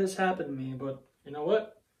time that has happened to me, but you know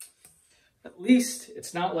what? At least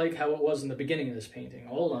it's not like how it was in the beginning of this painting.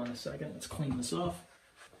 Hold on a second, let's clean this off.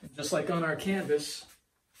 And just like on our canvas,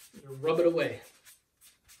 you rub it away.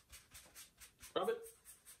 Rub it,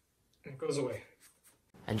 and it goes away.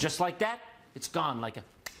 And just like that, it's gone like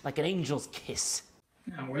an angel's kiss.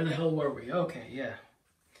 Now, where the hell were we? Okay, yeah.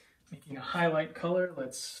 Making a highlight color.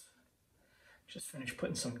 Let's just finish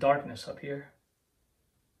putting some darkness up here.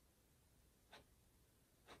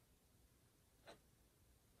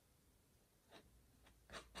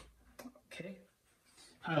 Okay.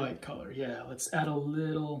 Highlight color, yeah. Let's add a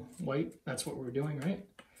little white. That's what we're doing, right?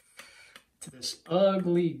 To this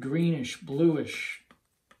ugly greenish, bluish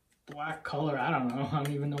black color. I don't know. I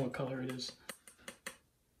don't even know what color it is.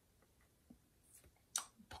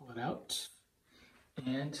 Pull it out.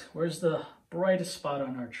 And where's the brightest spot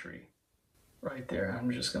on our tree? Right there. I'm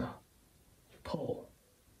just going to pull.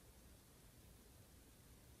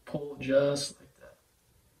 Pull just like that.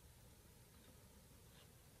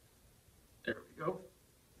 There we go.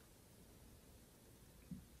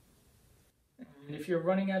 And if you're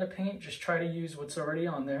running out of paint, just try to use what's already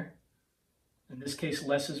on there. In this case,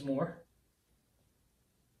 less is more.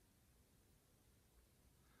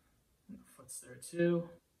 And the foot's there too.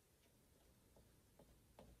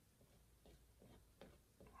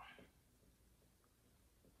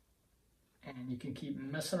 And you can keep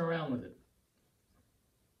messing around with it.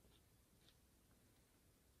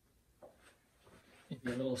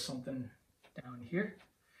 Maybe a little something down here.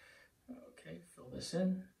 Okay, fill this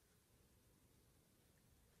in.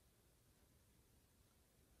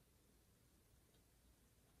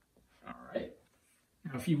 All right.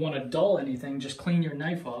 Now, if you want to dull anything, just clean your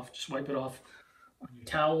knife off. Just wipe it off on your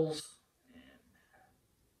towels. And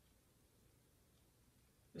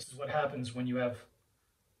this is what happens when you have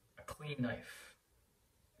a clean knife.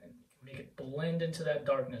 And you can make it blend into that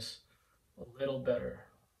darkness a little better.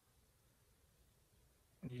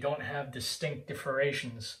 You don't have distinct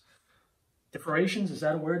differentiations. Differentiations, is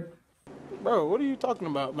that a word? Bro, what are you talking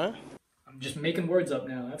about, man? I'm just making words up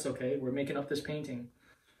now. That's okay. We're making up this painting.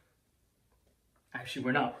 Actually,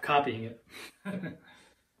 we're not. We're copying it.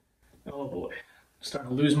 Oh boy. I'm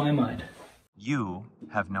starting to lose my mind. You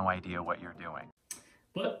have no idea what you're doing.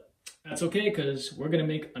 But that's okay, because we're going to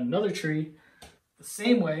make another tree the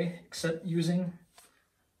same way, except using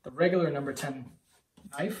the regular number 10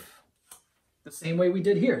 knife. The same way we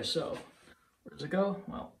did here. So where does it go?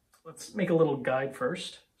 Well, let's make a little guide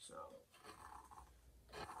first. So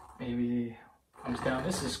maybe comes down.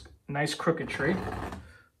 This is a nice crooked tree.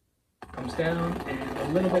 Comes down and a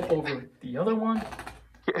little bit over the other one.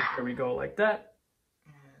 There we go, like that.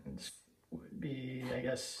 And this would be, I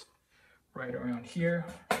guess, right around here.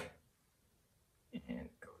 And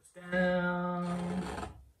it goes down.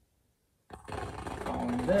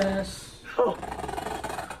 Following this. Oh.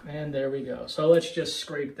 And there we go. So let's just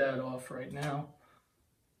scrape that off right now.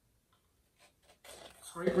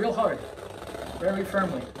 Scrape real hard, very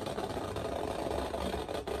firmly.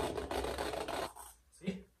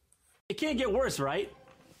 See? It can't get worse, right?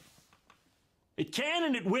 It can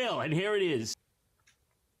and it will, and here it is.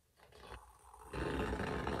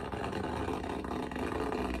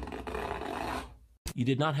 You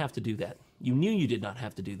did not have to do that. You knew you did not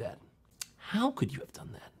have to do that. How could you have done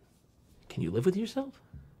that? Can you live with yourself?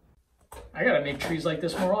 I gotta make trees like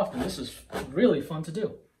this more often. This is really fun to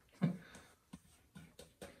do.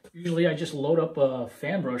 Usually I just load up a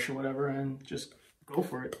fan brush or whatever and just go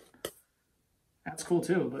for it. That's cool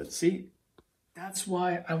too, but see, that's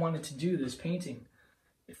why I wanted to do this painting.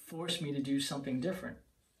 It forced me to do something different.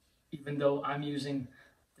 Even though I'm using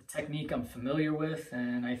the technique I'm familiar with,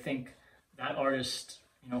 and I think that artist,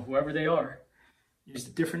 you know, whoever they are, used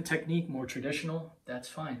a different technique, more traditional, that's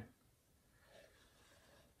fine.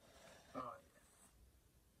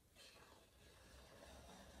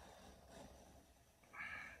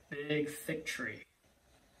 Big, thick tree.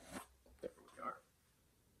 There we are.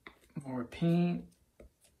 More paint.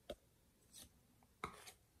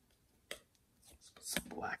 Let's put some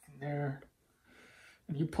black in there.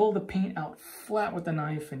 And you pull the paint out flat with the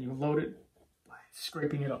knife and you load it by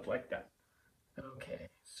scraping it up like that. Okay,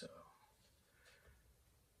 so.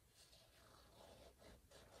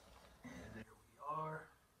 And there we are.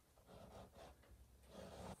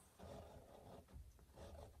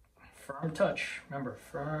 Firm touch. Remember,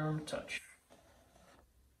 firm touch.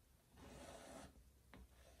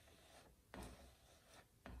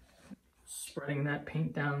 Spreading that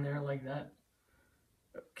paint down there like that.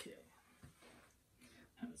 Okay.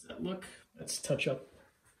 How does that look? Let's touch up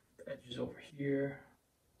the edges over here.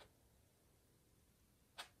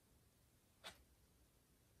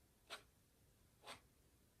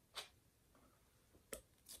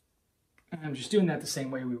 And I'm just doing that the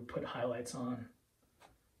same way we would put highlights on.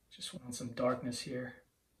 Just want some darkness here.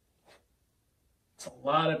 It's a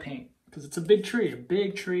lot of paint because it's a big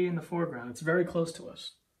tree in the foreground. It's very close to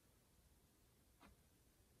us.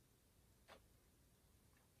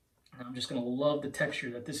 And I'm just going to love the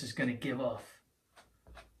texture that this is going to give off.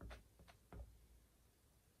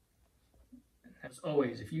 And as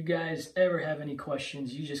always, if you guys ever have any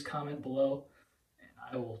questions, you just comment below and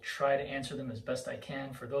I will try to answer them as best I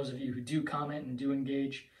can. For those of you who do comment and do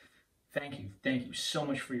engage, thank you so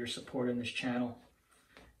much for your support in this channel.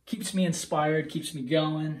 Keeps me inspired, keeps me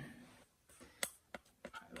going.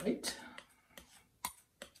 Highlight.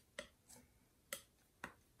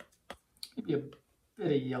 Maybe a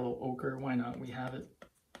bit of yellow ochre. Why not? We have it.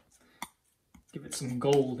 Give it some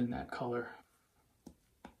gold in that color.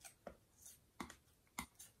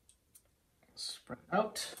 Spread it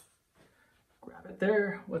out. Grab it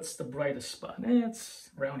there. What's the brightest spot? It's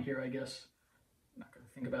around here, I guess. I'm not going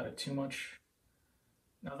to think about it too much.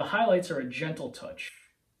 Now the highlights are a gentle touch.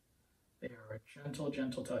 They are a gentle,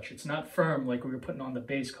 gentle touch. It's not firm like we were putting on the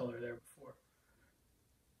base color there before.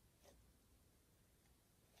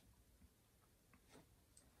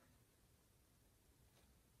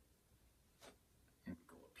 And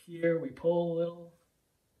we go up here, we pull a little.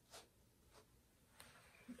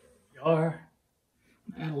 There we are.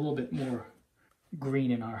 Add a little bit more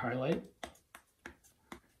green in our highlight.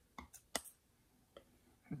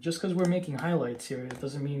 Just because we're making highlights here, it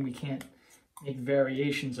doesn't mean we can't make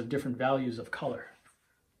variations of different values of color.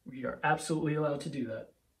 We are absolutely allowed to do that.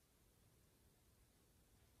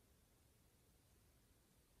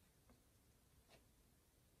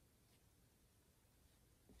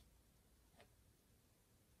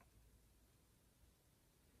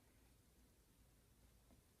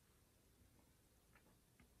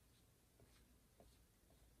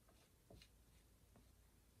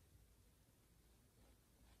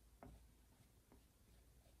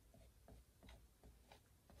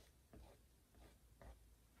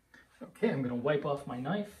 Okay, I'm going to wipe off my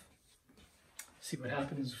knife. See what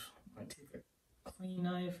happens when I take a clean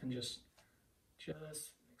knife and just mix it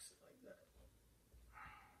like that.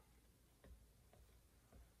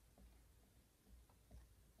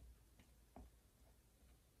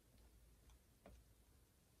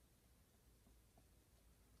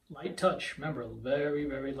 Light touch. Remember, very,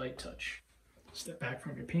 very light touch. Step back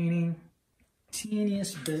from your painting.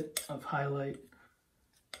 Teeniest bit of highlight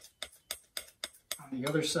on the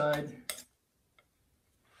other side.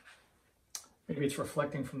 Maybe it's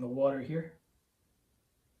reflecting from the water here.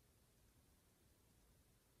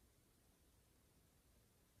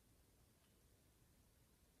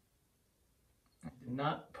 I did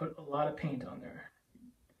not put a lot of paint on there.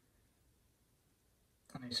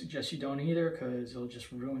 And I suggest you don't either because it'll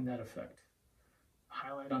just ruin that effect.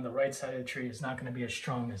 Highlight on the right side of the tree is not going to be as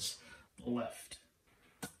strong as the left.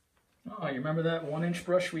 Oh, you remember that 1-inch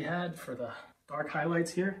brush we had for the dark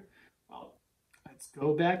highlights here? Well, let's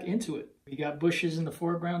go back into it. We got bushes in the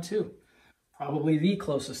foreground too. Probably the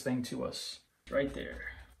closest thing to us, right there.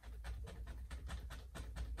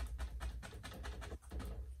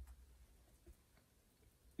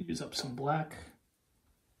 Use up some black.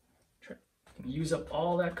 Use up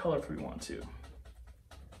all that color if we want to.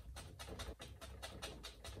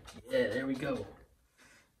 Yeah, there we go.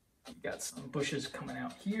 We got some bushes coming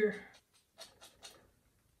out here.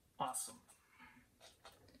 Awesome.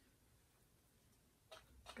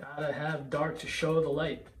 Gotta have dark to show the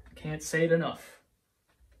light. Can't say it enough.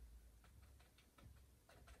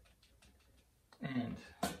 And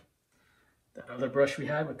that other brush we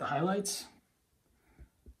had with the highlights.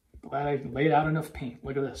 Glad I laid out enough paint.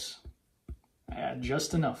 Look at this. I had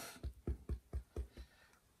just enough.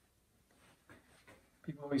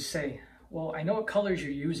 People always say, well, I know what colors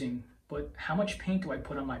you're using, but how much paint do I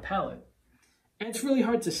put on my palette? And it's really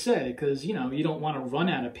hard to say because, you know, you don't want to run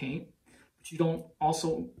out of paint, but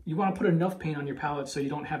you want to put enough paint on your palette so you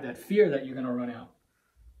don't have that fear that you're going to run out.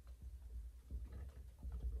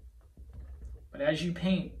 But as you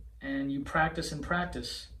paint and you practice and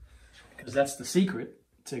practice, because that's the secret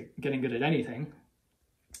to getting good at anything,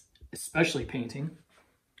 especially painting,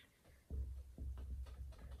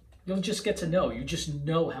 you'll just get to know. You just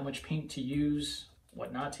know how much paint to use,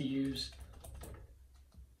 what not to use.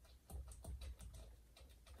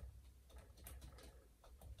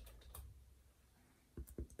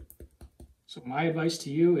 So my advice to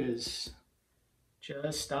you is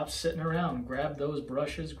just stop sitting around. Grab those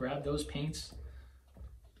brushes, grab those paints,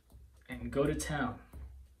 and go to town.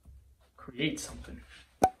 Create something.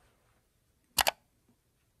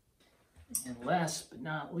 And last but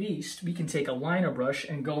not least, we can take a liner brush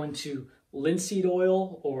and go into linseed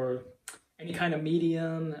oil or any kind of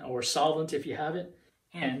medium or solvent if you have it,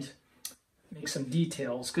 and make some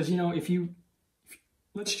details. Because, you know,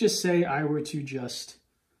 let's just say I were to just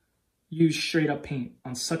use straight up paint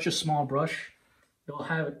on such a small brush,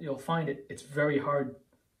 you'll find it's very hard to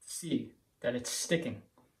see that it's sticking.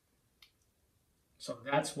 So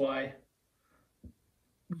that's why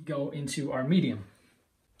we go into our medium.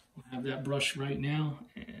 I have that brush right now,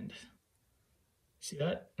 and see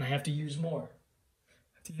that? And I have to use more.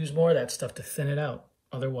 I have to use more of that stuff to thin it out.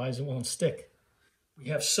 Otherwise, it won't stick. We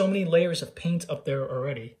have so many layers of paint up there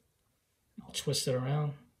already. I'll twist it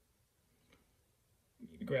around.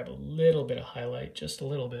 Grab a little bit of highlight, just a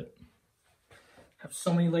little bit. Have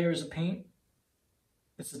so many layers of paint.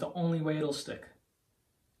 This is the only way it'll stick.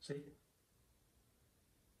 See?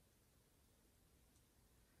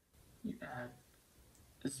 You add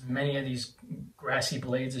as many of these grassy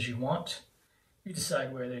blades as you want. You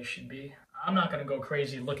decide where they should be. I'm not going to go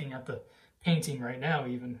crazy looking at the painting right now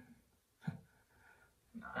even.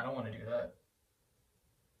 No, I don't want to do that.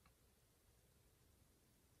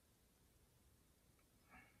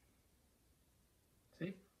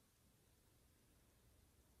 See?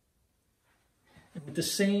 And with the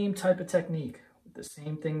same type of technique, with the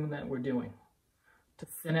same thing that we're doing, to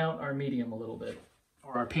thin out our medium a little bit,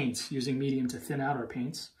 or our paints, using medium to thin out our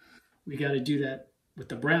paints, we got to do that with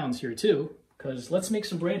the browns here too, because let's make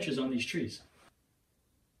some branches on these trees.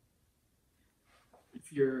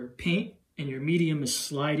 If your paint and your medium is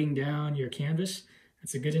sliding down your canvas,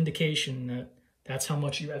 that's a good indication that that's how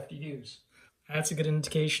much you have to use. That's a good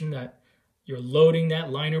indication that you're loading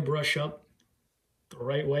that liner brush up the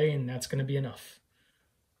right way, and that's going to be enough.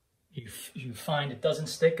 You find it doesn't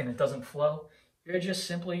stick and it doesn't flow, you're just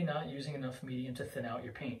simply not using enough medium to thin out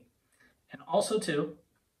your paint. And also too,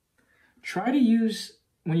 try to use,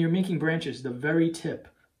 when you're making branches, the very tip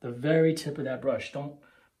of that brush. Don't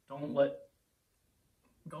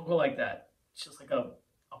go like that. It's just like a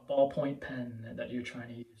ballpoint pen that you're trying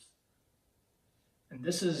to use. And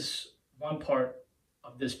this is one part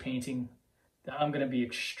of this painting that I'm going to be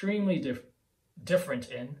extremely different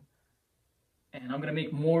in, and I'm going to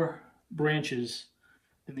make more branches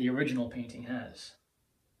than the original painting has.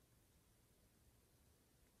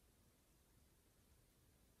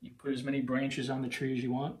 You put as many branches on the tree as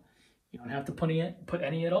you want. You don't have to put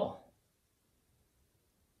any at all.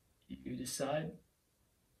 You decide.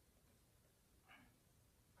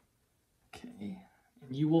 Okay,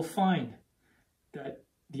 and you will find that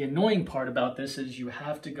the annoying part about this is you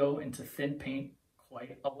have to go into thin paint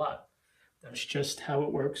quite a lot. That's just how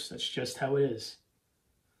it works. That's just how it is.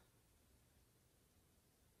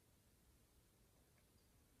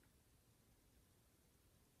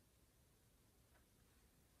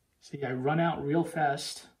 See, I run out real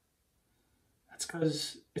fast. That's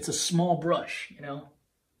because it's a small brush, you know?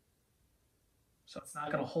 So it's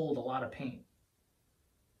not going to hold a lot of paint.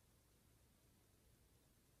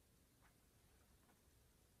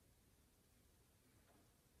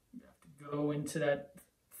 You have to go into that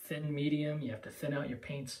thin medium. You have to thin out your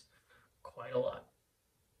paints quite a lot.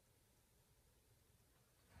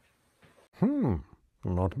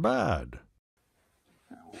 Not bad.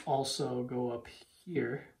 I'll also go up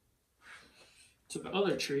here to the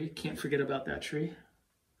other tree. Can't forget about that tree.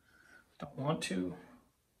 Don't want to.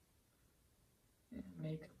 And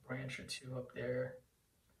make a branch or two up there.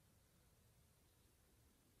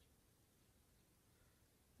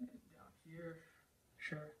 And down here,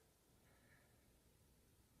 sure.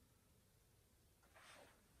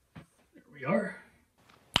 There we are.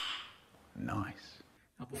 Nice.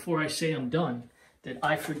 Now before I say I'm done, did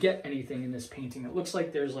I forget anything in this painting? It looks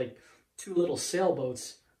like there's like two little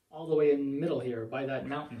sailboats all the way in the middle here by that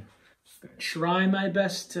mountain. I'm gonna try my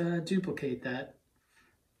best to duplicate that.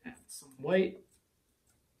 Add some white.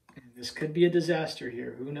 And this could be a disaster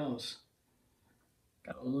here, who knows?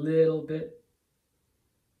 Got a little bit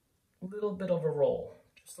of a roll.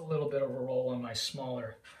 Just a little bit of a roll on my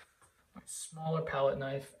smaller palette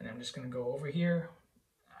knife. And I'm just gonna go over here.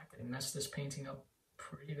 I could mess this painting up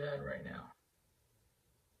pretty bad right now.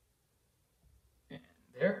 And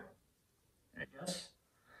there, I guess.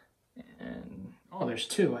 And, oh, there's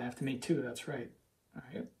two. I have to make two, that's right. All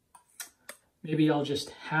right. Maybe I'll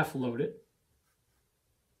just half load it.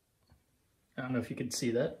 I don't know if you can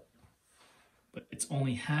see that, but it's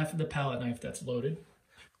only half of the palette knife that's loaded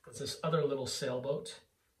because this other little sailboat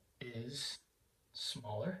is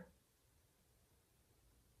smaller.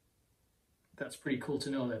 That's pretty cool to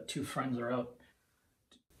know that two friends are out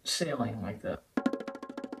sailing like that.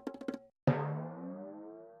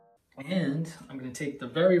 And I'm going to take the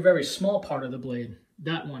very, very small part of the blade,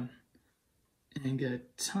 that one, and get a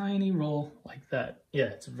tiny roll like that. Yeah,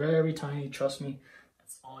 it's very tiny, trust me.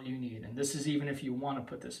 That's all you need. And this is even if you want to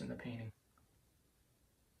put this in the painting.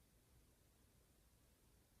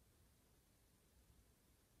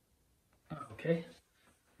 Okay,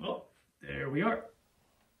 well, there we are.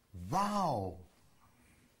 Wow.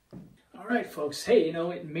 All right, folks. Hey, you know,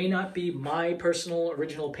 it may not be my personal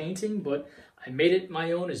original painting, but I made it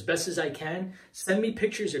my own as best as I can. Send me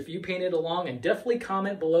pictures if you painted along, and definitely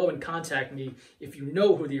comment below and contact me if you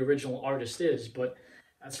know who the original artist is. But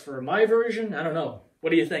as for my version, I don't know.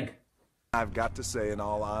 What do you think? I've got to say, in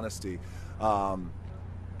all honesty,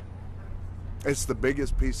 it's the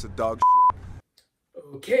biggest piece of dog shit.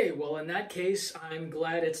 Okay, well, in that case, I'm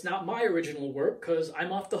glad it's not my original work because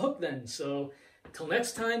I'm off the hook then. So Until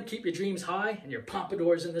next time, keep your dreams high and your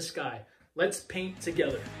pompadours in the sky. Let's paint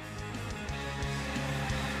together.